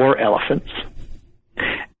confuse the war elephants.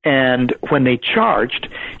 And when they charged,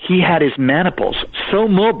 he had his maniples so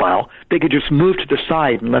mobile they could just move to the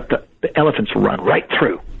side and let the elephants run right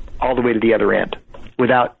through all the way to the other end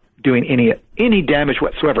without doing any damage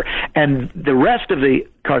whatsoever. And the rest of the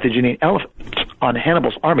Carthaginian elephants on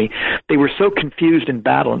Hannibal's army, they were so confused in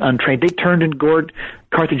battle and untrained, they turned and gored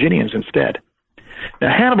Carthaginians instead.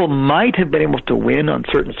 Now, Hannibal might have been able to win on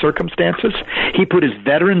certain circumstances. He put his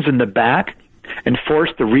veterans in the back and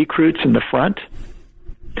forced the recruits in the front.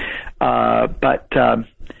 But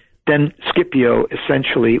then Scipio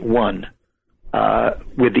essentially won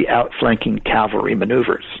with the outflanking cavalry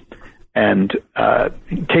maneuvers and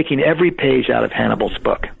taking every page out of Hannibal's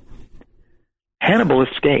book. Hannibal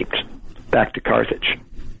escaped back to Carthage,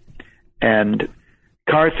 and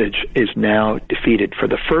Carthage is now defeated for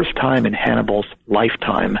the first time in Hannibal's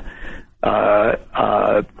lifetime.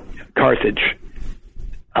 Carthage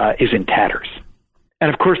is in tatters.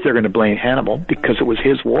 And of course they're going to blame Hannibal because it was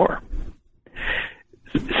his war.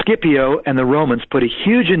 Scipio and the Romans put a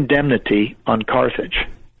huge indemnity on Carthage.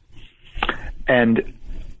 And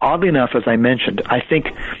oddly enough, as I mentioned, I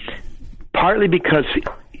think partly because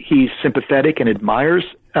he's sympathetic and admires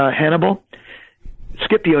Hannibal,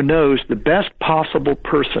 Scipio knows the best possible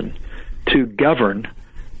person to govern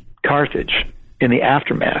Carthage in the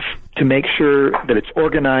aftermath, to make sure that it's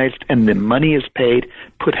organized and the money is paid,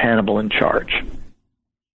 put Hannibal in charge.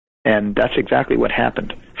 And that's exactly what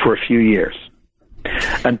happened for a few years,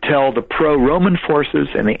 until the pro-Roman forces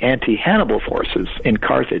and the anti-Hannibal forces in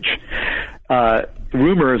Carthage,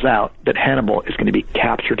 rumor is out that Hannibal is going to be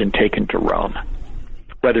captured and taken to Rome,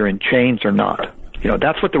 whether in chains or not.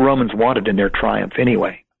 That's what the Romans wanted in their triumph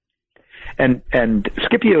anyway. And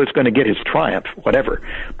Scipio is going to get his triumph, whatever.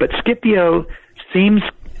 But Scipio seems,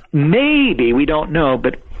 maybe, we don't know,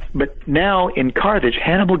 but now in Carthage,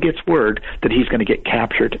 Hannibal gets word that he's going to get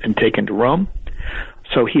captured and taken to Rome.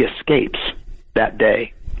 So he escapes that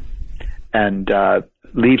day and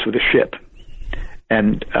leaves with a ship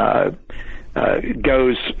and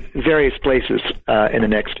goes various places in the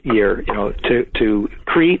next year, to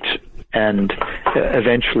Crete and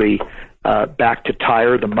eventually back to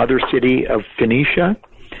Tyre, the mother city of Phoenicia.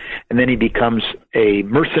 And then he becomes a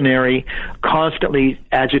mercenary, constantly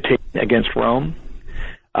agitating against Rome.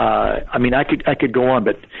 I could go on,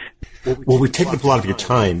 but well, we've taken up a lot of your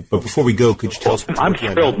time. But before we go, could you tell us? I'm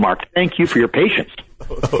thrilled, Mark. Thank you for your patience.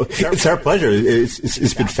 It's our pleasure.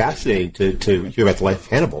 It's been fascinating to hear about the life of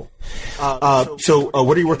Hannibal. So,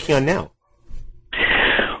 what are you working on now?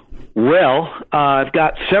 Well, I've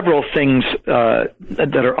got several things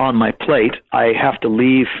that are on my plate. I have to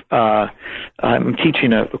leave. I'm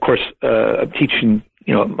teaching, I'm teaching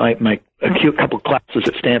my a couple classes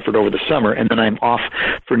at Stanford over the summer, and then I'm off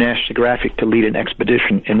for National Geographic to lead an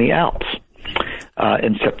expedition in the Alps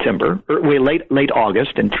in September, late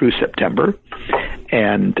August and through September.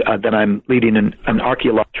 And then I'm leading an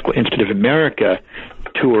Archaeological Institute of America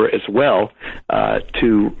tour as well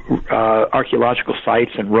to archaeological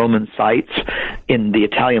sites and Roman sites in the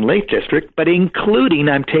Italian Lake District, but including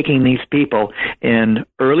I'm taking these people in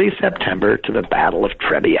early September to the Battle of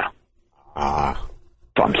Trebia.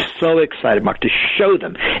 So I'm so excited, Mark, to show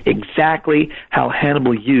them exactly how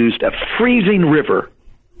Hannibal used a freezing river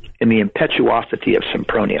in the impetuosity of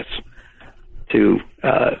Sempronius to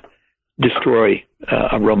destroy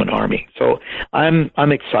a Roman army. So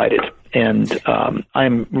I'm excited. And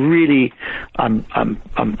I'm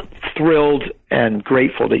thrilled and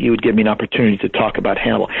grateful that you would give me an opportunity to talk about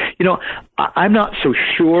Hannibal. You know, I'm not so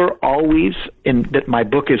sure always that my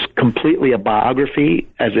book is completely a biography,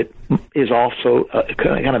 as it is also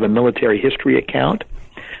kind of a military history account.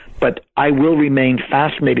 But I will remain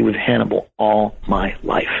fascinated with Hannibal all my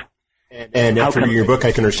life. And after reading your book,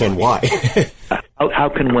 I can understand why. How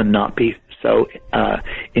can one not be so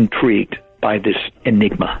intrigued by this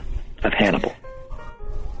enigma of Hannibal?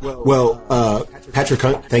 Well, Patrick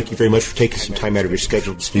Hunt, thank you very much for taking some time out of your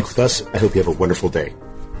schedule to speak with us. I hope you have a wonderful day.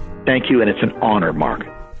 Thank you, and it's an honor, Mark.